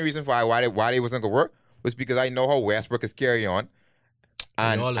my main reason for why they wasn't gonna work was because I know how Westbrook is carrying on,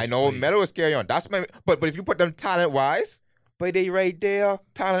 and They all I is know played. Melo is carrying on. That's my. But if you put them talent wise, but they right there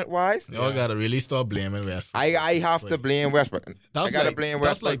talent wise. y'all got to really start blaming Westbrook. I have to blame Westbrook. I gotta like, blame that's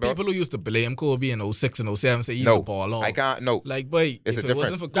Westbrook. like dog. people who used to blame Kobe in 06 and 07 say he's No, a ball off. I can't. No, Like, boy, It's if a it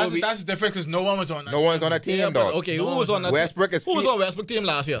wasn't for That's Kobe, that's the difference because no one was on that. no one's on a team, yeah, but dog. okay, No who was one's on on that? Westbrook is Who was on Westbrook team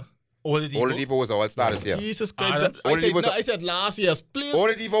last year? Oladipo. Oladipo was all star this year. Jesus Ah, Christ! that- I said last year. Please,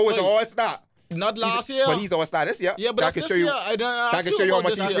 Oladipo was Wait. all star. not last year. But he's all star this year. Yeah, but that that's can this show you. year. I don't That ask can show you how about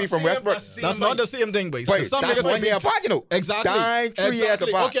much this he's free year. from Westbrook. That's not the same thing, boy. Wait, Some that's niggas 1 might be- year apart, you know. Exactly. Dying 3 years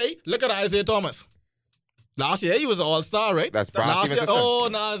Exactly. apart. Okay, look at Isaiah Thomas. Last year he was an all-star, right? That's Brad Last Stevens' year. system. Oh,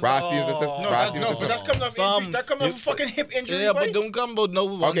 no, it's Brad not. Stevens' system. Oh, No, Brad that's, Stevens' no, system. but that's coming off Some- injury. That coming off a fucking hip injury, Yeah, boy. but don't come about no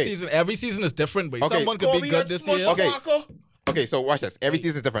one Okay. season. Every season is different, but Okay. someone could Kobe be good had this small year. Okay. Marco. Okay, so watch this. Every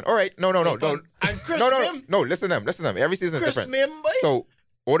season is different. All right. No. And Chris Mim. No, listen to them. Every season is Chris different. Mim, boy.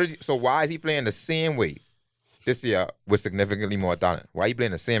 So why is he playing the same way this year with significantly more talent? Why he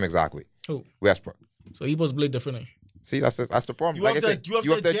playing the same exact way? Who? Westbrook. So he was play differently. See, that's the problem. You Like I have to- said, you have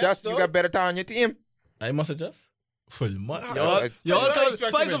you have to to adjust. adjust, You got better talent on your team. I must adjust. Full month. Y'all I come,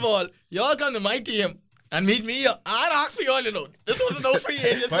 expect first him of all, y'all come to my team and meet me here. I ask for y'all, you know. This wasn't no free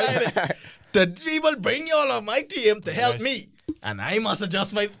agent signing. The people bring y'all on my team to help Yes. me. And I must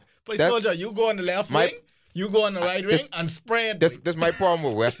adjust my That's- soldier. You go on the left My- wing, you go on the right this- wing and spread. This my problem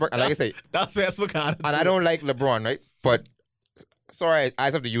with Westbrook. And like I say, That's Westbrook had. and I don't like LeBron, right? But sorry, I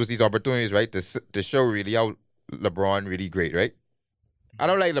just have to use these opportunities, right, to show really how LeBron really great, right? I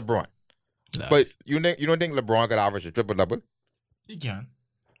don't like LeBron, but you don't think LeBron could average a triple double? He can.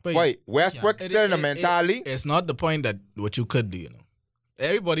 Wait, Westbrook still in the mentality. It's not the point that what you could do, you know.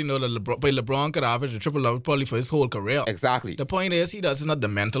 Everybody know that LeBron could average a triple double probably for his whole career. Exactly. The point is he doesn't have the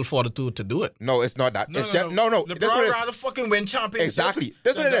mental fortitude to do it. No, it's not that. No, it's no, just no. no. This what it LeBron is. rather fucking win championships. Exactly.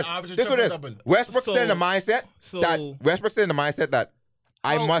 This what it is. This what it is. Westbrook's So- still in the mindset so- that Westbrook's still in the mindset that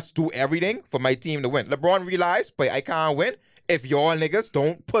I How- must do everything for my team to win. LeBron realized, but I can't win if y'all niggas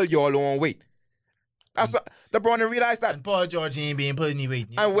don't pull your own weight. That's what LeBron didn't realize that. And Paul George ain't being put any weight.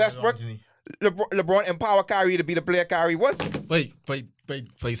 And Westbrook, LeBron empowered Kyrie to be the player Kyrie was. Wait,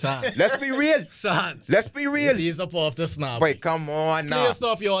 son. Let's be real. Son. Let's be real. He's up off this now. Wait, come on now. Please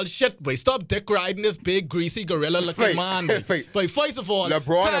stop your shit, boy. Stop dick riding this big, greasy, gorilla-looking Wait, man, boy. wait. But first of all,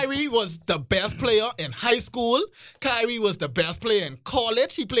 LeBron- Kyrie was the best player in high school. Kyrie was the best player in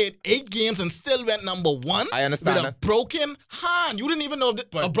college. He played 8 games and still went number 1. I understand With a that. broken hand. You didn't even know if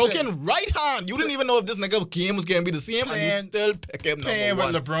a broken right hand. You didn't even know if this nigga game was going to be the same, and you still pick him playing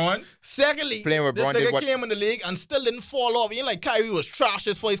number with 1. LeBron. Secondly, Playing with this LeBron did nigga what- came in the league and still didn't fall off. Ain't like Kyrie was trash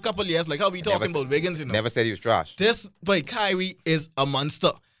his first couple years, like how we talking about Wiggins, you know. Never said he was trash. This boy Kyrie is a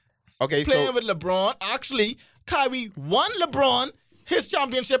monster. Okay, Playing so with LeBron, actually, Kyrie won LeBron his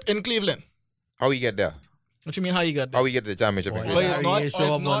championship in Cleveland. how he get there? What you mean? How you got that? How he get to the championship? Boy, in But Cleveland? it's not- he ain't show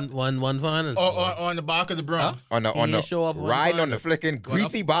it's up not- one finals. Or on the back of the Brown. on the He ain't show up on riding on the finals. flicking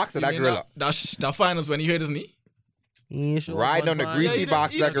greasy box of You that mean gorilla. that finals when he hurt his knee. He ain't show Riding up on the finals. greasy he,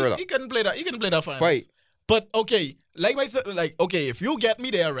 box of that gorilla. He couldn't play that. He couldn't play that finals. Wait. But okay, like I said, okay, if you get me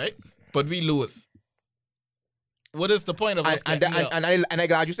there, right? But we lose. What is the point of us And getting there? I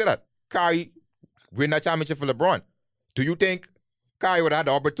glad you said that. Kyrie win that championship for LeBron. Do you think Kyrie would have had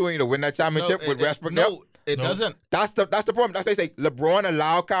the opportunity to win that championship with Westbrook there? No, it doesn't. That's the problem. That's why I say LeBron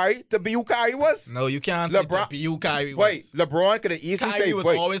allowed Kyrie to be who Kyrie was. No, you can't LeBron- say you Kyrie was. Wait, LeBron could have easily Kyrie said, was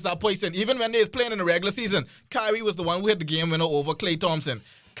wait, always that person. Even when they was playing in the regular season, Kyrie was the one who hit the game winner over Klay Thompson.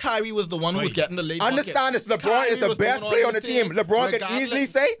 Kyrie was the one who was getting the late understand this. bucket. LeBron Kyrie is the was best doing all player on the these team. things LeBron could regardless. easily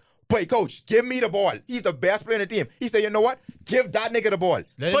say, wait, coach, give me the ball. He's the best player on the team. He said, you know what? Give that nigga the ball.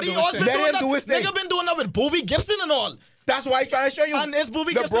 But he always been Let doing him that. do his thing. Nigga been doing that with Bobby Gibson and all. That's why I trying to show you. And is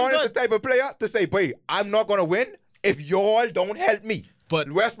Bobby Gibson LeBron is good? the type of player to say, boy, I'm not going to win if y'all don't help me. But-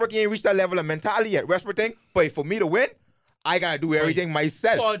 Westbrook ain't reached that level of mentality yet. Westbrook think, but for me to win, I got to do everything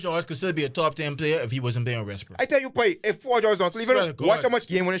myself. Paul George could still be a top 10 player if he wasn't playing Westbrook. I tell you, boy, if Paul George is on Swear Cleveland, to watch God. how much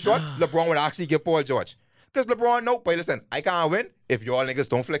game winning shots LeBron would actually give Paul George. Because LeBron, no, boy, listen, I can't win if y'all niggas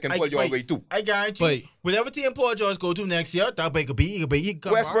don't flick and pull your way too. I guarantee Wait. you, whatever team Paul George go to next year, that boy could be, he could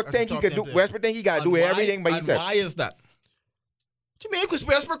come Westbrook out as a think he top could 10 do. player. Westbrook think he got to do And why- everything by and himself. why is that? What you mean? Because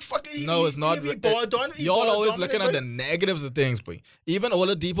Westbrook fucking. No, it's not. He ball done. He Y'all ball always dominant, looking at boy. the negatives of things, boy. Even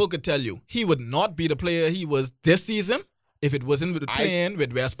Oladipo could tell you he would not be the player he was this season if it wasn't playing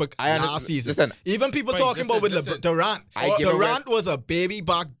with Westbrook I last season. listen. Even people Wait, talking about with listen. Durant. I give Durant was a baby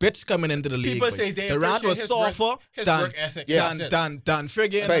back bitch coming into the league. People boy. say they Durant was appreciate his softer his than work ethic. Yeah. than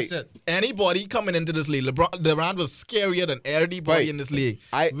friggin' Wait. That's it. anybody coming into this league. Durant was scarier than anybody Wait. in this league.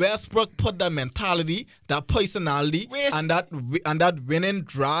 I- Westbrook put that mentality, that personality, Where's- and that winning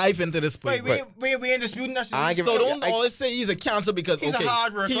drive into this play. Wait, we ain't disputing that shit. I give- So don't I- always say he's a cancer because He's a okay,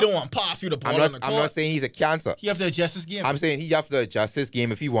 hard worker. he don't want to pass you the ball I'm on the not. court. I'm not saying he's a cancer. He have to adjust his game. I'm saying he have to adjust his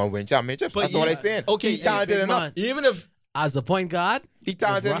game if he want to win championships. But That's all yeah, I'm saying. okay, he's yeah, talented big enough. man. Even if As a point guard, He if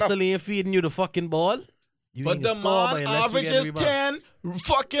talented enough. Russell ain't feeding you the fucking ball, you but ain't the gonna score by man unless you get averages rebound. 10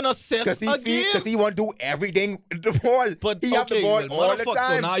 fucking assists a game. Because he want to do everything with the ball. But he have the okay, ball well, all the motherfucker,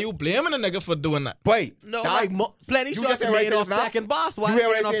 time. So now you blaming a nigga for doing that. Boy, No, that- like plenty you shots just said are what I made said off just now? second boss. Why You hear they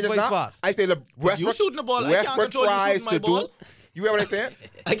what ain't I off said the just first now? boss? I say, look, Westbrook, shooting the ball, I can't Westbrook control you tries shooting my to do. ball. You hear what I said?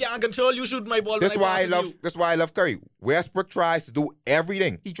 I can't control you shoot my ball. That's when why I pass it to love. you. That's why I love Curry. Westbrook tries to do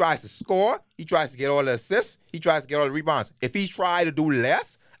everything. He tries to score. He tries to get all the assists. He tries to get all the rebounds. If he try to do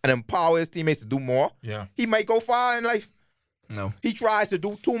less and empower his teammates to do more, Yeah. he might go far in life. No, He tries to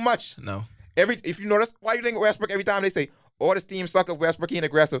do too much. no. If you notice, why you think Westbrook every time they say, "Oh, this team suck if Westbrook ain't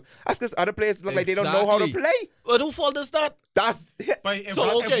aggressive"? That's because other players look like they don't know how to Exactly. play. Well, who fault is that? That's But if, So,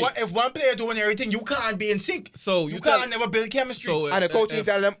 one, okay. if one player doing everything, you can't be in sync. So You you can't tell- never build chemistry. So and the coach if- ain't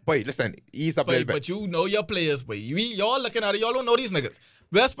telling them, "Boy, listen, ease up a little bit." But you know your players, but y'all looking at it, y'all don't know these niggas.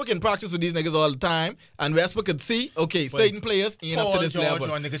 Westbrook can practice with these niggas all the time, and Westbrook could see, okay, certain players ain't up to Paul this George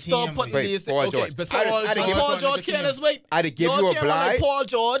level. on niggas Stop team, putting wait. these Paul okay, George. besides I'd give- Paul on George niggas can't team. as wait. I'd give Y'all you a can't let blind. Paul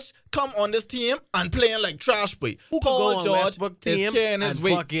George come on this team and playing like trash, boy. Who could go Paul on George Westbrook is team carrying and his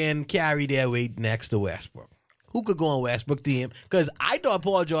weight. fucking carry their weight next to Westbrook? Who could go on Westbrook team? Because I thought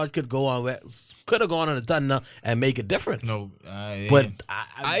Paul George could go on, could have gone on the Thunder and make a difference. no, But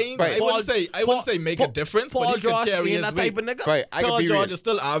I Right. wouldn't say make a difference, Paul but he George can carry ain't his that weight. type of nigga. Right, I Paul could be George real. is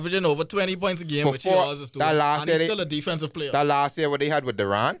still averaging over 20 points a game, which he Before always is doing. that last And year he's they- still a defensive player. That last year what they had with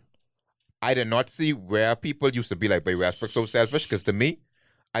Durant, I did not see where people used to be like, "Boy, Westbrook so selfish." Because to me,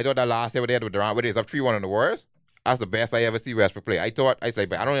 I thought that last year what they had with Durant, where they was up 3-1 on the Warriors, that's the best I ever see Westbrook play. I was like,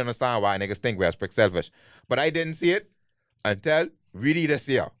 but I don't understand why niggas think Westbrook selfish. But I didn't see it until really this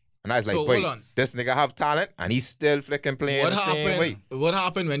year. And I was like, So, boy, hold on. this nigga have talent and he's still flicking playing What the same way. happened? What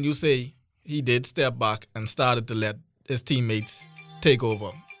happened when you say he did step back and started to let his teammates take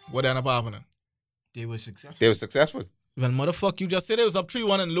over? What ended up happening? they were successful. They were successful. Well, motherfucker, you just said it was up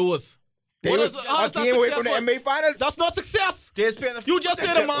 3-1 and lose. They What was is- how a is that game away from the successful? NBA Finals. That's not success. They spent the You just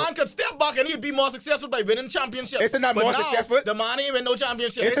said a man could step back and he'd be more successful by winning championships. Isn't that But more now, successful? The man ain't win no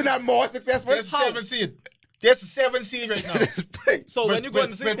championship. Isn't that more successful? There's a 7 seed. There's a 7 seed right now. So when you go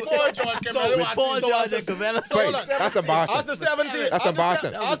and With Paul George came out, with Paul George and Cavella. So hold Wait, on. that's embarrassing. As the 7 seed. That's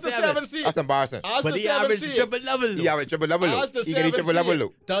embarrassing. As the 7 seed. That's embarrassing. As But the he 7 averaged seed. triple level. He have a triple double low. As the He get a 7 triple double low.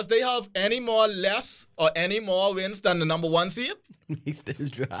 seed. Does they have any more less or any more wins than the number 1 seed? He still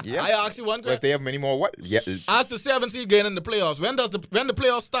dry. Yes. I ask you one But if question. they have many more, what? Yeah. As the 7 seed getting in the playoffs, when the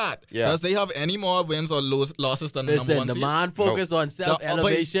playoffs start, Yeah. does they have any more wins or losses than the number Listen, 1 the seed? man focus on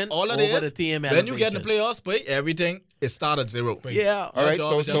self-elevation All of over this, the team when you get in the elevation. playoffs, boy, everything is start at 0. Yeah. All right,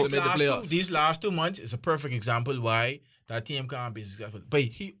 Your job is so- just so- to make the playoffs. These last 2 months is a perfect example why that team can't be successful. But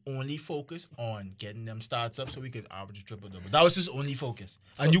he only focused on getting them starts up so we could average a triple double. That was his only focus.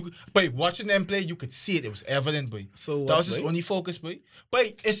 And by watching them play, you could see it. It was evident, boy. So that what, was his boy? only focus, boy.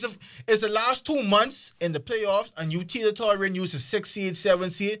 But it's the last 2 months in the playoffs, and you teeter and use a 6 seed, 7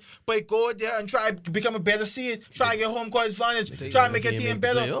 seed. But go there and try to become a better seed. Try to get home court advantage. Try to make your They team make the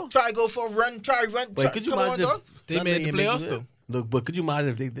better. playoff. Try to go for a run. Try to run. But could you come on, imagine dog. if They Thunder made the ain't make playoffs, it? though. Look, but could you imagine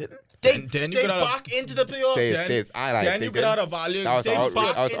if they didn't? Then you They could have- back into the playoffs. Then you could have a value. That was They outrage.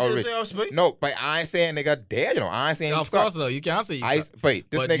 back That was into the outrage. playoffs, boy. No, but I ain't saying nigga there, I ain't saying he Of course, suck. though, you can't say. Wait,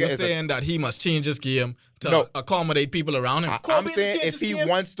 this but nigga you're is a saying that he must change his game to No. accommodate people around him. I'm Kobe saying changed if his he game.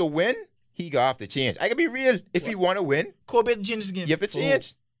 wants to win, he gonna have to change. I can be real. If he want to win, Kobe changed his game. you have to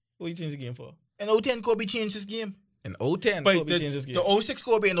change. What you change the game for? In 010, Kobe changed his game. In 010, But Kobe changed his game. the 06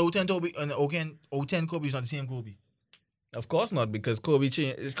 Kobe and 010 Kobe and the 010 Kobe is not the same Kobe. Of course not, because Kobe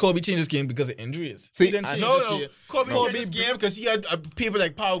changed his game because of injuries. See, he didn't I- change No, his no. game. Kobe changed his game because he had people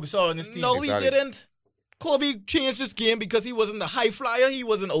like Pau Gasol in his team. No, he Exactly. didn't. Kobe changed his game because he wasn't the high flyer. He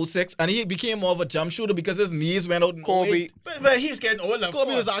was in 06, and he became more of a jump shooter because his knees went out in Kobe, 08. But he was getting older. of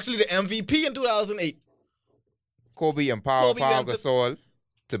Kobe was course. actually the MVP in 2008. Kobe empowered Kobe Paul went to- Gasol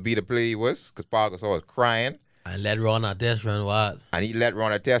to be the player he was, because Paul Gasol was crying, And let Ron Artest run wild. and he let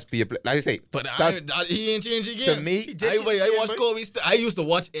Ron Artest be a player. Like I say, But that's, he ain't changed his game. to me, He did change I his watched game, Kobe. I used to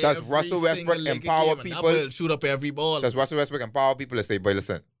watch Does every Russell Westbrook single Laker empower game, and people? that boy shoot up every ball. does Russell Westbrook empower people to say, boy,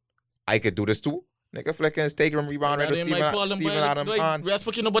 listen, I could do this too? Nigga flicking, taking him, rebound, right to Steven Adam.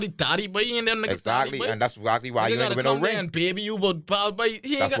 Westbrook, you nobody daddy, but he ain't them niggas. Exactly, daddy, and that's exactly why you ain't gonna win no ring. And baby, you would pal, but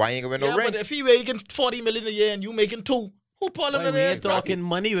That's why he ain't gonna win no ring. But if he making 40 million a year and you making 2, who pulling Boy, the we rest? ain't talking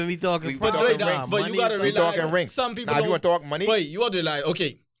money when we talking We talking rings. But you gotta We realize talking rings. some people Now, if you want to talk money, Wait, you ought to like,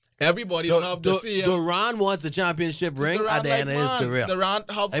 okay, everybody don't have to see him. Durant wants a championship ring at the end of his career.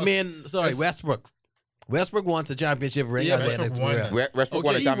 Westbrook wants a championship ring at the end of his career. Westbrook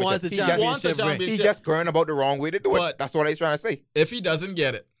won a He wants championship. a championship ring. He just going about the wrong way to do it. But- That's what he's trying to say. If he doesn't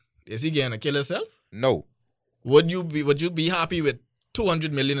get it, is he going to kill himself? No. Would you be happy with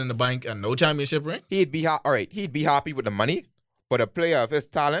 200 million in the bank and no championship ring? He'd be He'd be happy with the money, but a player of his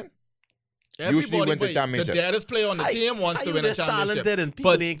talent usually wins a championship. The deadest player on the team wants to win a championship. Talented and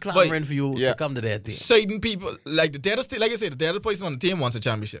people ain't clamoring for you to come to that team. Certain people, like the deadest, like I said, the deadest person on the team wants a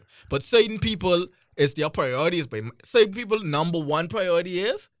championship. But certain people, it's their priorities. But certain people, number one priority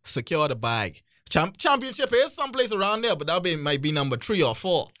is secure the bag. Championship is someplace around there, but that might be number 3 or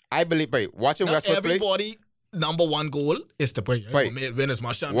 4. I believe, watching Not Westbrook play. everybody, number one goal is to play. Win as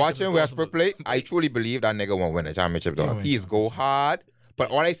much championship. Watching Westbrook play, I truly believe that nigga won't win a championship, though. He's go hard.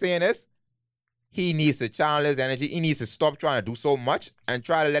 But all I saying is, he needs to channel his energy. He needs to stop trying to do so much and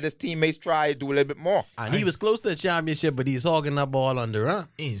try to let his teammates try to do a little bit more. And he was close to the championship, but he's hogging that ball on Durant.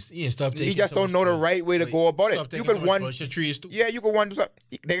 He stopped taking He just don't know the right way to go about it. You can one, trees too. yeah, you can one do something.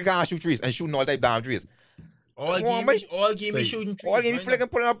 Nigga can't shoot trees and shooting all type down trees. All game he's shooting trees. All game he flicking,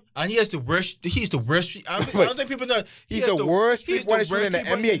 putting up. And he's the worst. He's the worst. I don't think people know. He's the worst three-pointer shooter in the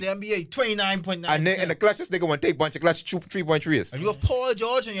NBA. In the NBA, 29.9. And then in the clutch, this nigga want to take a bunch of clutch 3-point trees. And you have Paul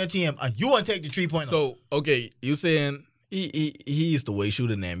George on your team, and you want to take the 3-point. So, okay, you saying he's the way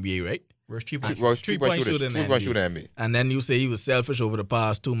shooter in the NBA, right? worst 3-point Three-point shooter in the NBA. And then you say he was selfish over the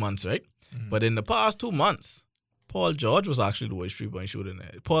past 2 months, right? Mm-hmm. But in the past 2 months, Paul George was actually the worst 3-point shooter in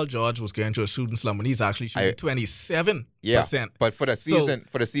there. Paul George was going through a shooting slump, and he's actually shooting 27%. Yeah, but for the season,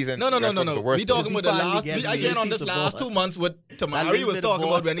 No. We We talking about the last. Again, on this last 2 months, what Tamari was talking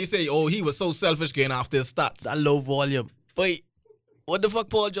about when he say, "Oh, he was so selfish getting after his stats." That low volume. But what the fuck,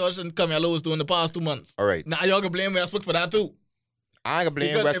 Paul George and Carmelo was doing the past 2 months? All right, Now y'all can blame Westbrook for that too. I ain't gonna blame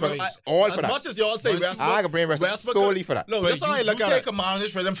Because Westbrook as for that. much as y'all say Westbrook, I ain't gonna blame Westbrook solely for that. No, But that's how I you look at take it. him out on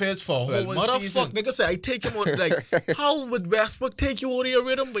this rhythm phase for Well, whole motherfuck, season. nigga say I take him out. Like, how would Westbrook take you out of your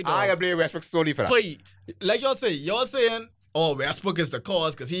rhythm? But I ain't gonna blame Westbrook solely for that. Wait, like y'all saying, oh, Westbrook is the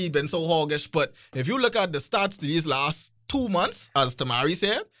cause because he been so hoggish. But if you look at the stats these last 2 months, as Tamari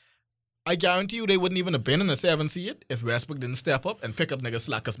said, I guarantee you they wouldn't even have been in the 7th seed if Westbrook didn't step up and pick up niggas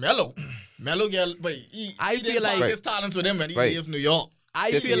slack. Cause Melo get, but he feel like his talents with him when he left New York.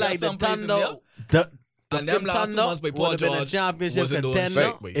 I This feel is like the someplace in Thunder, And them last 2 months by Paul would have been a George championship wasn't doing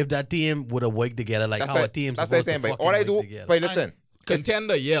contender shit. if that team would have worked together like That's our it. teams That's what I'm saying, supposed but to all I fucking do, work together. but listen,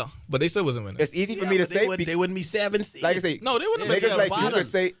 Contender, yeah, but they still wasn't winning. it's easy for me to say. They wouldn't be 7 seed. Like I say, No, they wouldn't have niggas been like bottom.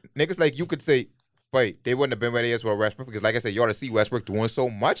 you could say, wait, they wouldn't have been where they is for Westbrook because, like I said, you ought to see Westbrook doing so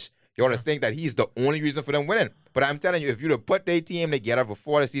much. You ought to think that he's the only reason for them winning. But I'm telling you, if you'd have put their team together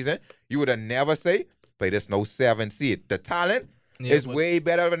before the season, you would have never say, but there's no 7 seed. The talent is way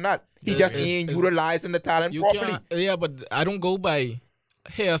better than that. He just ain't utilizing the talent properly. Yeah, but I don't go by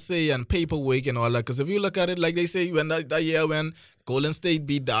hearsay and paperwork and all that. Because if you look at it, like they say, when that year when Golden State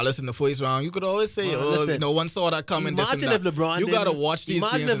beat Dallas in the first round, you could always say, listen, no one saw that coming. Imagine this if and that. LeBron You didn't, gotta watch these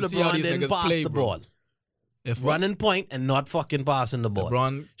imagine games if and see how LeBron these didn't niggas pass play, the bro. ball. If Running point and not fucking passing the ball.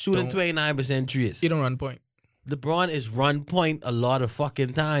 LeBron Shooting don't- 29% trees. he don't run point. LeBron is run point a lot of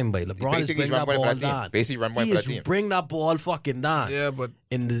fucking time, but LeBron is Basically, bring he's that run point for ball that team. down. Basically, run point He for is that team. bring that ball fucking down. Yeah, but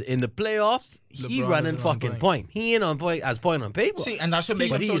In the playoffs, he LeBron running isn't on fucking point. point. He ain't on point as point on paper. See, and that should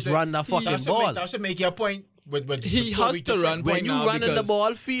make But him he is run that fucking ball. That should make your point. With he has to run When point you now running the because ball,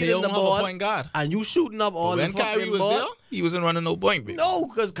 they feeding don't the have a ball, point guard. and you shooting up all When the Kyrie fucking was ball. there, he wasn't running no point, baby. No,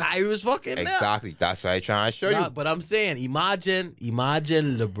 because Kyrie was fucking there. Exactly. That's what I'm trying to show Nah, you. but I'm saying, imagine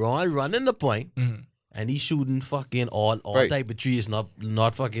LeBron running the point, and he shooting fucking all Right. type of trees,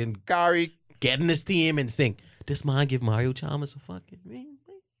 not fucking Kyrie, getting his team in sync. This man give Mario Chalmers a fucking ring.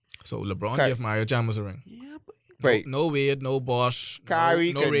 So LeBron Ky- gave Mario Chalmers a ring. Yeah, but wait, No Wade, no Bosch,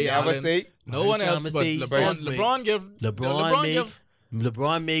 Kyrie no could Ray never Allen. say. No one else Chalmers but say he LeBron. self-made.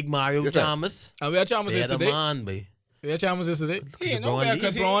 LeBron make Mario Listen. Chalmers. And where Chalmers They're is the today? man, boy. Where Chalmers is today? He ain't LeBron nowhere leave.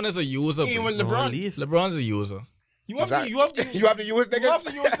 because LeBron is a user. he ain't bro. with LeBron. leave. LeBron's a user. You have to use You have to use You have to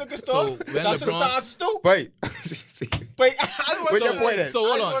niggas. use niggas So, stuff. when That's what LeBron- stars do. Wait. Wait, I don't Where's your want point at? So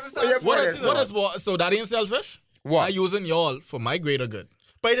hold on. What So that ain't selfish? What? I using y'all for my greater good.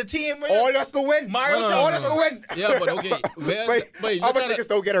 But the team with All us go win. Mario No, no, All no, us no. go win. Yeah, but okay. Wait, Wait, how look much at it. niggas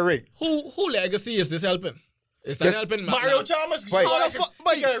don't get a ring? Who legacy is this helping? It's not helping Mario Chalmers. Wait. How the Fuck, fuck?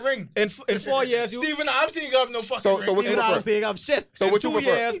 but- He got a ring. In 4 years, you. Steven Adams ain't got no fucking So ring. what you Even though I'm prefer? saying I'm shit. So what you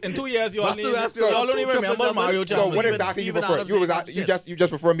prefer? In 2 years, y'all Russell name- Westbrook y'all got don't even two remember triple-doubles. Mario So Chalmers. what Even- exactly you even prefer? Adams You was ain't got you just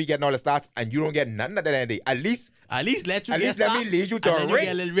prefer me getting all the stats and you don't get nothing at the end of the day. At least At least let you At get least let me stats, lead you to and a then you ring.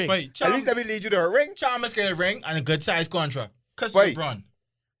 get a little ring. Wait, at least let me lead you to a ring. Chalmers get a ring and a good size contract. Cause Wait. LeBron.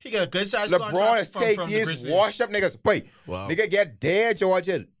 He got a good size LeBron contract has from taken the these Grizzlies. washed up niggas. Wait, Wow. nigga get dead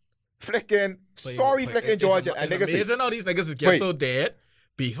Georgia. Flicking, sorry flicking Georgia. And It's niggas say, amazing how these niggas get Wait. so dead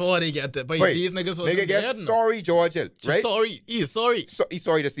before they get the. But wait, these niggas was nigga get dead. now. sorry Georgia, right? Sorry. He is sorry. So, he's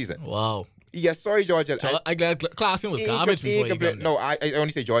sorry this season. Wow. He gets sorry Georgia. So I glad Claassen was garbage before he got No, I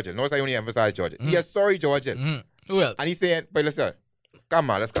only say Georgia. Notice I only emphasize Georgia. He gets sorry Georgia. Who else? And he's saying, wait, listen, come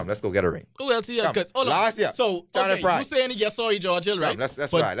on, let's go get a ring. Who else here? Come. 'Cause, hold on. Last year, So, Jonathan okay, Fry. you saying he gets sorry George Hill, right? let's But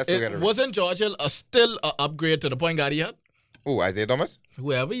try. Let's go get a ring. Wasn't George Hill still an upgrade to the point guard he had? Oh, Isaiah Thomas?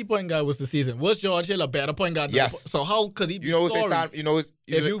 Whoever he point guard was the season. Was George Hill a better point guard? than Yes. the so how could he be You know who's they sorry stand, you know who's,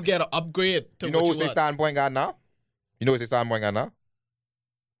 if you get an upgrade to you know what who's you they had? stand point guard now? You know who's they stand point guard now?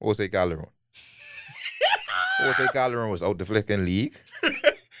 Jose Calderon. Jose Calderon was out the flicking league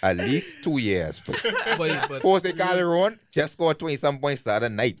at least 2 years. But Jose Calderon just scored 20-some points the other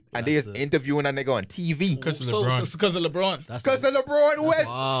night. And they That's is it. interviewing that nigga on TV. Because of LeBron. because of LeBron. That's Because the- of LeBron West.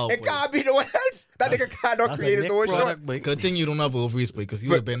 Wow, It boy. can't be no one else. That nigga cannot that's a create his Nick own shot. product, boy. Good thing you don't have ovaries, because you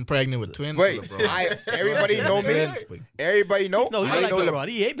would have been pregnant with twins. Wait, LeBron. everybody know me. Twins, boy. Everybody know. No, he I like know LeBron.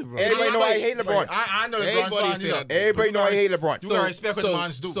 He hate LeBron. Everybody know I hate LeBron. Wait, I know LeBron. Everybody fan, say you know. that. Everybody know I hate LeBron. You gotta respect what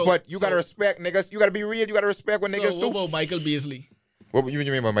mans do. But you gotta respect niggas. You gotta be real. You gotta respect what niggas So what do. about Michael Beasley? What you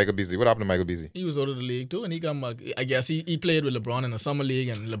mean by Michael Beasley? What happened to Michael Beasley? He was out of the league too, and he come back. I guess he played with LeBron in the summer league,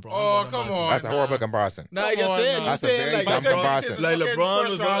 and LeBron. Oh, brought him come back. on. That's a horrible comparison. Nah, I Come just on, saying. nah. You That's a saying very like dumb comparison. Like LeBron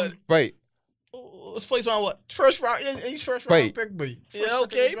was round. Wait, was first round what? First round. He's first Wait. round pick, boy. Yeah,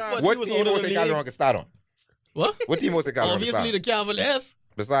 okay, but what he was team out of was the the Calderon league. can start on? What? What team was the Calderon can Obviously start the Cavaliers,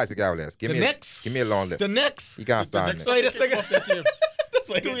 besides the Cavaliers? Give the me Knicks. Give me a long list. the Knicks. He can't start on Next it. Wait, this kick him nigga- off that team. That's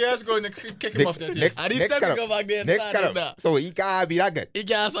why 2 years ago, Knicks kick him off that team. Next, And he's next still kind go back there and next start kind on that. So he can't be that good. He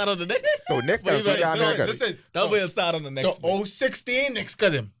got out on the Knicks. So next But kind he he can't be that good. Listen, That way start on the next. the 016 Knicks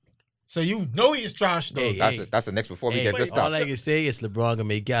cut him. So you know he is trash, though. Hey, That's the next before we Hey, get this all stuff. I can say is LeBron gonna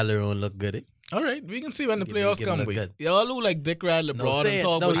make Calderon look good. Eh? All right, we can see when the Give playoffs him come. a boy. good. Y'all look like Dick Ride, LeBron, No, say and it.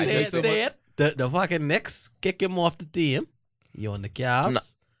 talk No, about say these it. things. Say it. The fucking Knicks kick him off the team. You on the Cavs? No.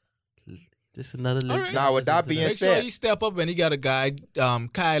 This is another legit. right. Now, with that being Make sure said, he step up when he got a guy,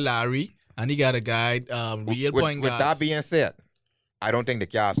 Kyle Lowry, and he got a guy, real point with guard. that being said, I don't think the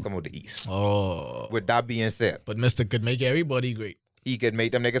Cavs come out the East. Oh, With that being said, but Mister could make everybody great. he could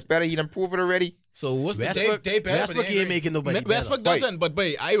make them niggas better. He done prove it already. So what's the Westbrook, They better, but Westbrook they ain't ain't making nobody better. Westbrook doesn't, but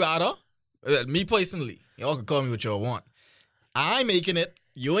boy, I rather me personally. Y'all can call me what y'all want. I making it.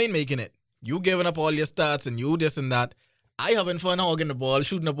 You ain't making it. You giving up all your stats and you this and that. I having fun hogging the ball,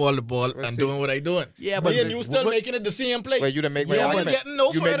 shooting the ball, Let's and see. doing what I doing. Yeah, but Me and you still but- making it the same place. Well, you done make my Yeah, but argument. getting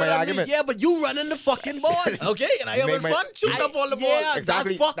no You make further my than me. argument. Yeah, but you running the fucking ball. Okay, and I You having make my- fun shooting up all the ball. Yeah,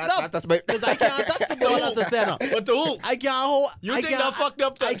 Exactly. that's fucked That- up. that's my- Because I can't touch the ball as a center. But to who? I can't hold. You I think can't, that fucked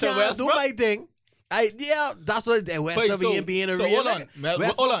up to I can't do Westbrook? my thing. That's what the Wait, Westbrook ain't being a real hold on. nigga.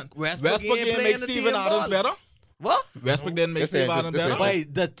 Hold on. Westbrook ain't didn't playing make the Steven damn Adams ball. better. What? Westbrook didn't make This Steven ain't Adams just- this better. ain't-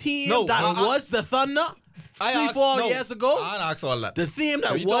 Wait, the team No, that I- was the Thunder I 3-4 asked- no, years ago, I asked all that. the team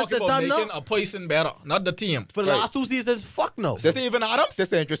that You was talking the about Thunder making a person better, not the team. for the Right. last 2 seasons, fuck no. This- Steven Adams? This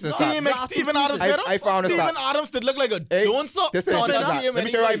is an interesting No, stat. Team make last two Steven Adams seasons. better? I found a Steven stat. Adams did look like a Hey, Jones up. this is an Turned interesting out stat. team Let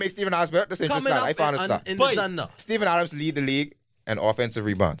me show you how he anyway. makes Steven Adams better. This is an Coming interesting stat. I up found a stat. in the Boy. Thunder. Steven Adams lead the league in offensive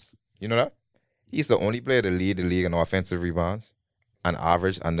rebounds. You know that? He's the only player to lead the league in offensive rebounds and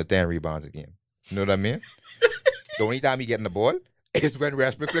average under 10 rebounds a game. You know what I mean? The only time he getting the ball is when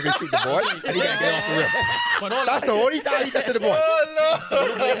Westbrook flick and shoot the ball and he can't get off the rim. But all That's the only time he touches the ball.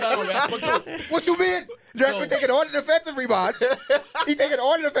 What you mean? Westbrook taking all the defensive rebounds. He taking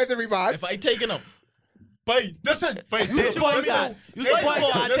all the defensive rebounds. If I taking him, But listen, but You the point guard. You the point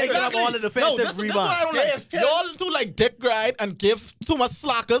guard taking up all the no, defensive that's what I rebounds. don't like. Y'all too like dick ride and give too much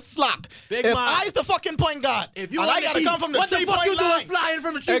slackers slack. Big If man. I's the fucking point guard, If you and want I gotta to come from the what the 3-point fuck you line. doing flying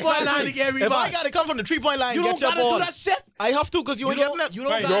from the 3-point line to get If I rebound? gotta come from the 3-point line, You get don't your gotta ball. do that shit. I have to because you ain't getting it. You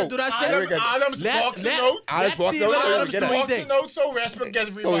don't Right. gotta Yo, do that Adam- shit. Adams boxing out. Alex let Boston Steven out, Adams get do it. his Boxing thing. out, so Westbrook gets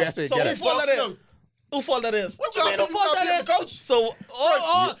So rebound. Westbrook So get who it. fault that Boxing is? Who fault that is? What you mean, who fault that is? Coach. So,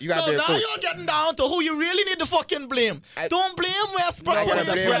 You gotta so be a now coach. you're getting down to who you really need to fucking blame. Don't blame Westbrook. You for gotta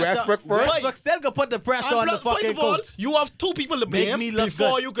this blame shit. Westbrook first. Westbrook still gonna put the pressure on the First fucking of all, coach. you have two people to Make blame me look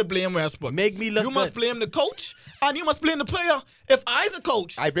before good. you could blame Westbrook. Make me look You must good. blame the coach and you must blame the player. If I's a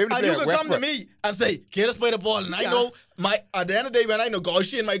coach, I blame the and player, you could come to Westbrook. me and say, "Get us by the ball," and I Yeah. know at the end of the day when I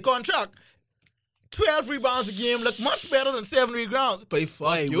negotiate my contract, 12 rebounds a game look much better than 7 rebounds. But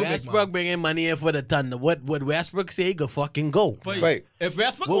fuck Hey, you, big man. Westbrook bringing money in for the Thunder. What would Westbrook say? Go fucking go. Right. If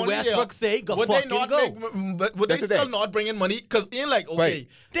Westbrook What only Westbrook there, say? Go would they fucking not go. would they That's the still thing. not bring in money? Because ain't like, okay, Right.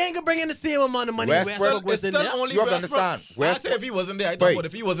 They ain't gonna bring in the same amount of money Westbrook Westbrook was it's in still there. only You have to Westbrook. understand, I say if he wasn't there, I Right. thought, but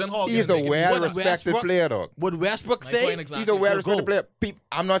if he was in Hawkins, He's a they can- well-respected Westbrook- player, dog. What Westbrook My say? point exactly. He's a well-respected Go. player.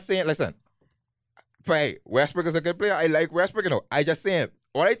 I'm not saying, listen, but hey, Westbrook is a good player. I like Westbrook, you know. I just saying,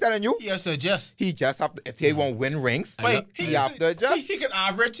 all I telling you, He has to adjust. he just have to, if he won't win rings, Wait, he have to adjust. He could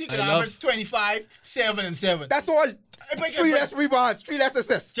average. He could I love- average 25, 7 and 7. That's all. Bring it- 3 less rebounds, 3 less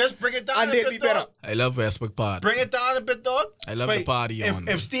assists. Just bring it down. And a they'd bit, be better. dog. I love Westbrook part. Bring it down a bit, dog. I love the party on.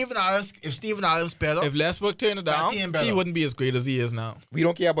 If Steven Adams better, If Westbrook turned it down, team better. he wouldn't be as great as he is now. We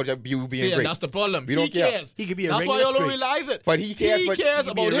don't care about you being See, and great. that's the problem. We don't he care. cares. He could be a That's why ringless y'all don't great. realize it. But he cares, but- cares He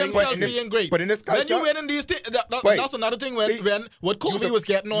could be about a ringless himself But in this- being great. but in this when culture- you win in these, Wait. that's another thing. When See, what Kobe use a- was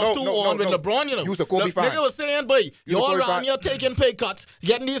getting off no, too no, on no, with no. LeBron, you know. Use a Kobe the fan. nigga was saying, boy, Use a you're Kobe around fan. here taking pay cuts,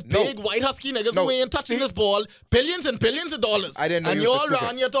 getting these No. big white husky niggas No. who ain't touching See? this ball, billions and billions of dollars. I didn't know and you was you're so stupid.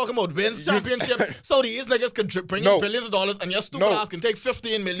 around here talking about wins championships, so these niggas could bring No. in billions of dollars, and your stupid No. ass can take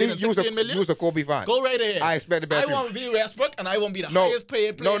 15 million See, and use 16 million. a Kobe fan. Go right ahead. I expect the best I from you. want to be Westbrook, and I want to be the No. highest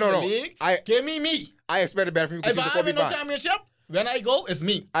paid player No, in no. the league. I- Give me. I expect it better from you because If he's a I Kobe win no fan. championship, when I go, it's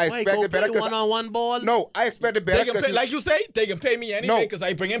me. I Wait, expect go it better play because one-on-one ball. no, I expect it They better can because pay, like you say, they can pay me anyway No. because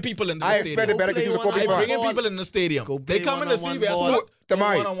I bring in people in the I stadium. expect it better Go because he's a play Kobe I one-on-one fan. bring in ball. people in the stadium. Go They play come in to see one-on-one Westbrook. ball.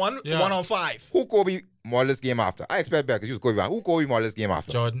 Tamari. 1-on-1, Yeah. 1-on-5. Who Kobe modeled this game after? I expect better because he was Kobe fan. Who Kobe modeled this game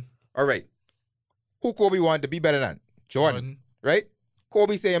after? Jordan. All right. Who Kobe wanted to be better than? Jordan. Right?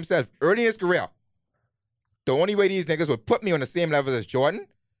 Kobe say himself, early in his career, the only way these niggas would put me on the same level as Jordan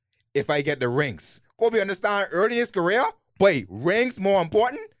if I get the rings. Kobe understand early in his career, boy, rings more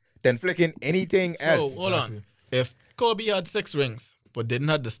important than flicking anything So, else. hold on. If Kobe had 6 rings but didn't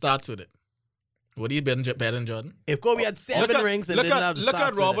have the stats with it, would he be better than Jordan? If Kobe had 7 rings and look didn't at, have the look stats at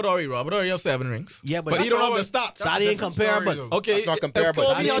with Robert it. Horry. Robert Horry have 7 rings. Yeah, but But he don't have the stats. That ain't comparable. Okay, That's not if comparable.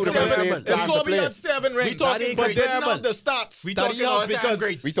 Kobe That had ain't 7, comparable. if That's the Kobe had players. 7 rings, talking but didn't comparable. have the stats We that talking he has all-time because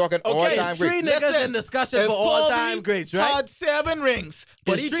greats. We talking Okay, all-time It's 3 greats. niggas in discussion if for Kobe all-time greats, right? had 7 rings,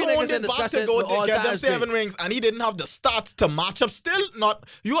 but It's he 3 toned niggas in it back to discussion go for to get them all-time 7 greats. rings, and he didn't have the stats to match up. Still not.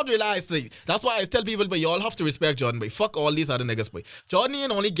 You have to realize, see, that's why I tell people, but you all have to respect Jordan, but fuck all these other niggas, boy. Jordan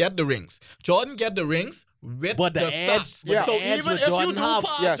ain't only get the rings. Jordan get the rings with But the edge- stats. but So the edge even with if Jordan you do have,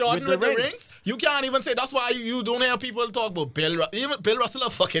 pass yes, Jordan with with the the rings. rings, you can't even say. That's why you don't hear people talk about even Bill Russell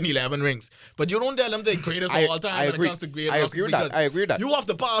have fucking 11 rings, but you don't tell them the greatest I- of all time I when agree. it comes to great. I agree with that. because I agree with that. You have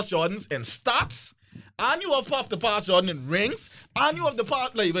to pass Jordans in stats, and you have to pass Jordan in rings, and you have to pass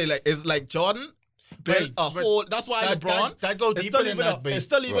like it's like Jordan built a but whole. That's why LeBron. that go it's deeper still than even that, a, babe. it's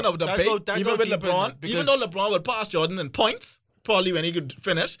still even a That debate, go- that even go with deeper LeBron. than that, Even because- though LeBron would pass Jordan in points, probably when he could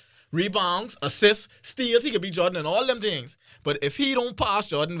finish, rebounds, assists, steals, he could beat Jordan and all them things. But if he don't pass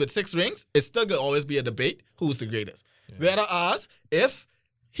Jordan with 6 rings, it's still gonna always be a debate who's the greatest. Whereas if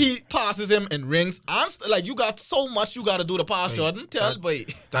he passes him in rings, and like you got so much you got to do to pass Jordan. Tell boy.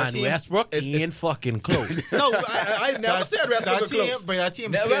 And team- Westbrook, it's- he ain't fucking close. No, I never said Westbrook was close. But that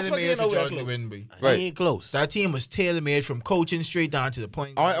team That was Westbrook tailor-made ain't for nowhere Jordan to close. win, boy. Right. He ain't close. That team was tailor-made from coaching straight down to the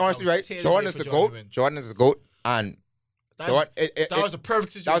point. Honestly, right? Jordan is the GOAT. Jordan is the GOAT. And Jordan, That was a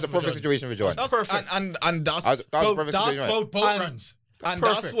perfect situation. that was a for perfect Jordan. situation for Jordan. That's perfect. And that's That was a perfect that's situation, right? Both and- runs. And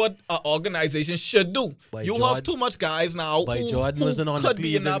Perfect. that's what an organization should do. But You Jordan- have too much guys now But who, Jordan who wasn't on the could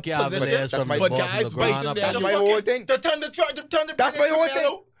be in that Cleveland position, Cavaliers That's from my- the but ball guys from the ground waiting up. there. That's to my fucking- whole thing. To turn the That's my whole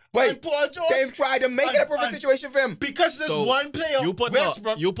thing. Wait, and Paul George. they tried to make it a perfect situation for him. Because there's So, one player. You put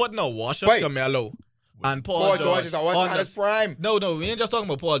Westbrook. a wash up Wait. Carmelo and Paul George is always on on the- his prime. No, we ain't just talking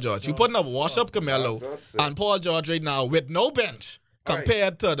about Paul George. You putting a wash up Carmelo that's it. and Paul George right now with no bench All right.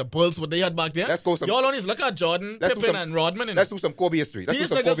 compared to the Bulls what they had back then. Let's go some- Y'all only look at Jordan, Let's do Pippen, some- and Rodman. And Let's do some Kobe history. Let's do these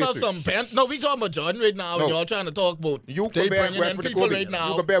some niggas Kobe have history. some bench. No, we talking about Jordan right now. No. And y'all trying to talk about You they compare bringing in Westbrook to people Kobe. right now.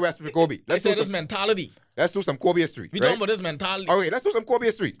 You compare Westbrook to Kobe. They Let's do said his some. mentality. Let's do some Kobe history. We right? talking about his mentality. Okay, let's do some Kobe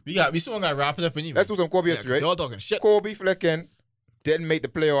history. We still gotta wrap it up anyway. Let's do some Kobe Yeah, history. Right? y'all talking shit. Kobe flicking didn't make the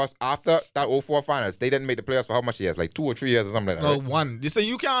playoffs after that 04 finals. They didn't make the playoffs for how much years? Like 2 or 3 years or something like that. No, right? one. You say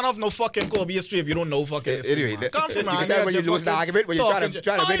you can't have no fucking Kobe history if you don't know fucking history. Anyway, man. Come you from can tell when you lose the argument, when you're trying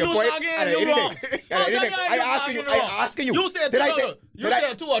to make a point. And anything. I asking you. You said Did I no, say? no. You Did I?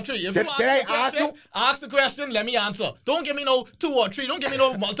 said 2 or 3. If did- you did I ask the ask question, you? ask the question, let me answer. Don't give me no 2 or 3. Don't give me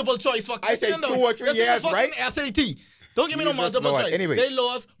no multiple choice. Fuck I said 2 or 3 years, right? SAT. Don't give me no Jesus multiple Lord. choice. Anyway. They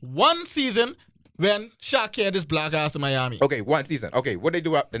lost 1 season when Shaq had this black ass to Miami. Okay, 1 season. Okay, what they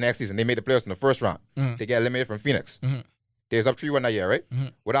do up the next season? They made the playoffs in the first round. They get eliminated from Phoenix. They was up 3-1 that year, right?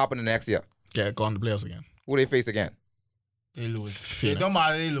 What happened the next year? Yeah, gone to playoffs again. Who they face again? They lose. It Phoenix. don't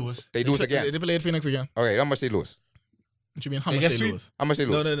matter. They lose. They lose again. They played Phoenix again. Okay, how much they lose? What you mean? How They much get they sweep? lose? How much they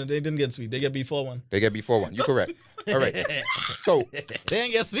lose? No, they didn't get sweet. They get beat 4-1. They get before 1. You correct. All right. So They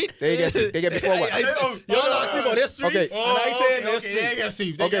didn't get sweet. they get before 1. Y'all asked me about this streak, Okay. and I said this okay, they get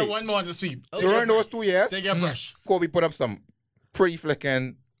sweep. They Okay. get one more to sweep. During those 2 years, They get brush. Kobe put up some pretty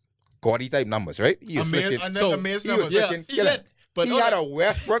flicking gaudy type numbers, right? He was flicking. Amazing he was numbers. flicking he killing. lit. But He had a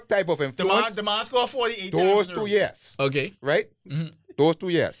Westbrook type of influence. The man scored 48 Those times in a 2 row. years, Okay. right? Mhm. Those 2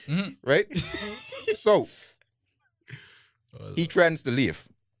 years, Mhm. right? So he threatens to leave,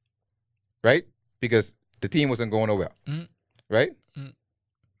 right? Because the team wasn't going nowhere, Mhm. right? Mhm.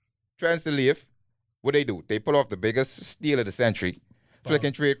 Threatens to leave. What they do? They pull off the biggest steal of the century,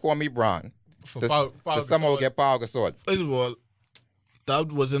 flicking trade Kwame Brown For to, Pau to somehow Gasol. get Pau Gasol. First of all,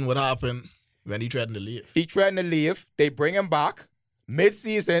 that wasn't what happened when he threatened to leave. He threatened to leave. They bring him back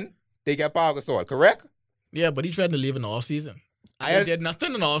mid-season. They get Pau Gasol, correct? Yeah, but he threatened to leave in the off season. I- He did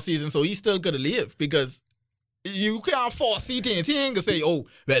nothing in the off season, so he still could have leave because you can't force CT. He ain't gonna say, "Oh,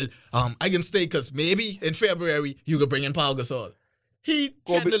 well, I can stay because maybe in February you could bring in Pau Gasol." He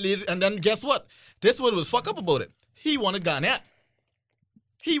threatened to leave, and then guess what? This what was fuck up about it. He wanted Garnett.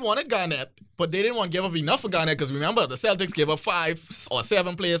 But they didn't want to give up enough for Garnett because remember the Celtics gave up 5 or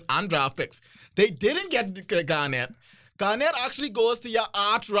 7 players and draft picks. They didn't get Garnett. Garnett actually goes to your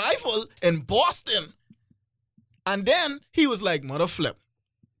arch rival in Boston. And then he was like, mother flip.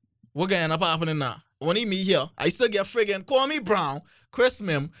 What gonna end up happening now? Only me here. I still get friggin' Kwame Brown, Chris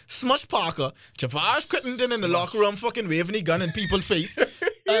Mim, Smush Parker, Javaris Crittenden in the locker room fucking waving his gun in people's face.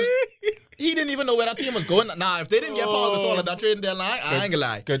 And he didn't even know where that team was going. Nah, if they didn't get Paul Gasol at that trading deadline, I ain't gonna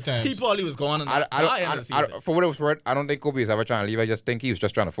lie. Good times. He probably was going on the end of the season. For what it was worth, I don't think Kobe is ever trying to leave. I just think he was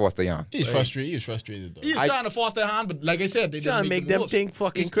just trying to force the young. He's frustrated. He was frustrated though. He was trying to force their hand, but like I said, they Trying didn't to make the them move. think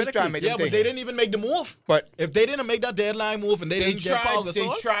fucking He's trying to critically. make Yeah, them but think. they didn't even make the move. But If they didn't make that deadline move and they didn't get Paul Gasol,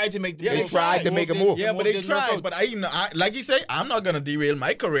 They tried to make the Yeah, move. they tried to make a move. yeah, but they didn't work tried. out. But I like you say, I'm not gonna derail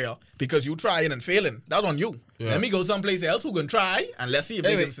my career because you trying and failing. That's on you. Yeah. Let me go someplace else who can try and let's see if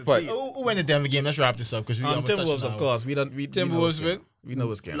Anyway, they can but- succeed. Who win the Denver game? Let's wrap this up because we almost touched Timberwolves, an of hour. course. We Timberwolves win. We know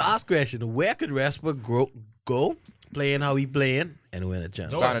what's going on. Last question: where could Westbrook go playing how he playing and win a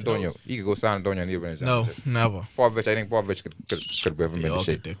chance? San Antonio, he could go San Antonio and he'll win a No, championship. never. Popovich, I think Popovich could whip him into Okay,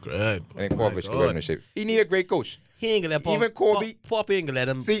 shape. they're great. I think Popovich could whip him into shape. He need a great coach. He ain't gonna let Pop, Even Kobe- Pop ain't gonna let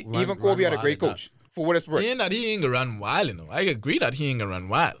him. See, run- even Kobe run had a great wild like coach. For what it's worth. He ain't gonna run wild, you know. I agree that he ain't gonna run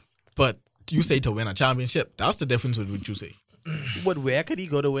wild. But you say to win a championship. That's the difference with what you say. that. But where could he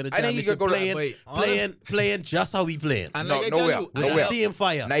go to win a I think he championship? could go to- Playing just how he playing. And No, like I nowhere. tell you, I Nowhere. see him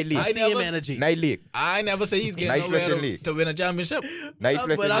fire. Night league. I see him never- energy. Night league. I never say he's Night getting nowhere flicking league. to win a championship. Night But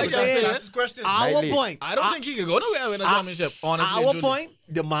flicking I'm league. saying- That's his question. Night Our league. point. I don't think he could go nowhere with a championship. Honestly, Our Junior. point.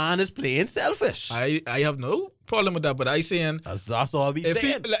 The man is playing selfish. I have no problem with that, but I saying That's all we if he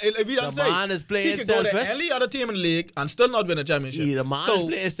saying. if he don't The say man is playing he could go to selfish. any other team in the league and still not win a championship. Yeah, the man so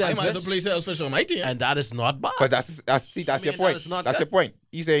is playing I might as well selfish. play selfish on my team. And that is not bad. But that's your mean, point. that is not That's good. your point.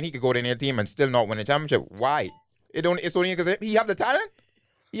 He's saying he could go to any team and still not win a championship. Why? It's only because he have the talent.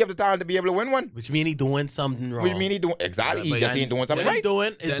 He have the talent to be able to win one. Which mean he doing something wrong. What do you mean he doing exactly? Yeah, He but just ain't doing something What he right.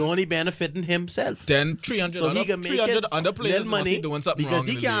 doing is Then- only benefiting himself. Then 300 So other, he can make 300 his other players little must be money doing something because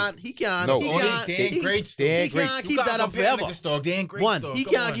wrong in the league. he can't. No. he Oh, can't. they ain't he- great. They ain't He great. can't You keep can't that up compare forever. niggas, dog. They ain't great. One, dog. he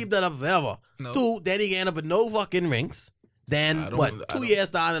Come can't on. keep that up forever. No. Two, then he end up with no fucking rings. Then I don't- what? I 2 don't- years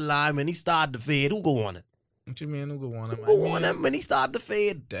down the line, when he start to fade, who go on it? What you mean who go on him? Who go on him when he start to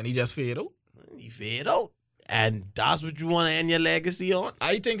fade? Then he just fade out. He fade out, and that's what you want to end your legacy on.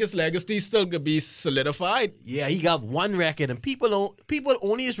 I think his legacy still could be solidified. Yeah, he got one record, and people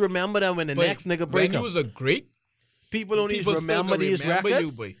only just remember them when the But next nigga break when up. you was a great, People only people just still remember gonna these remember you,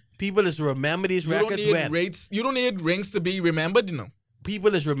 records. boy. People just remember these you don't records need when. rates. You don't need rings to be remembered, you know.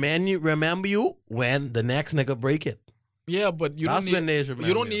 People just remember you when the next nigga break it. Yeah, but you That's don't when need. they remember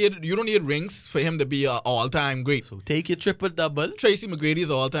You don't need rings for him to be an all-time great. So take your triple double. Tracy McGrady is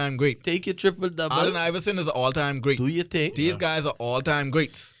an all-time great. Take your triple double. Allen Iverson is an all-time great. Do your thing. These guys are all-time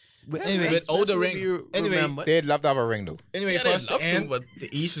greats. Well, Anyway, that's without the what ring. we Anyway, remember. They'd love to have a ring though. Anyway, Yeah, for they'd us to love to, end, but- the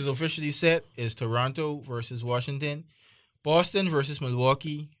East is officially set. Is Toronto versus Washington, Boston versus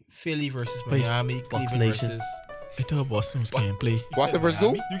Milwaukee, Philly versus Miami, Bucks Cleveland Nation. versus. I thought Boston can't play. Boston versus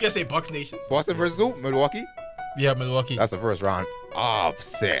who? You can say Bucks Nation. Boston versus who? Milwaukee? Yeah, Milwaukee. That's the first round.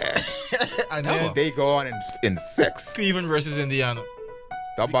 Upset. And then They go on in 6. Cleveland versus Indiana.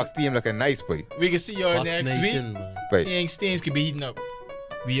 The Bucks team looking nice, boy. We can see y'all Bucks next Nation, week. man. But Stains could be heating up.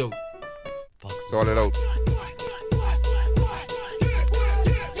 We out. Bucks sort it out.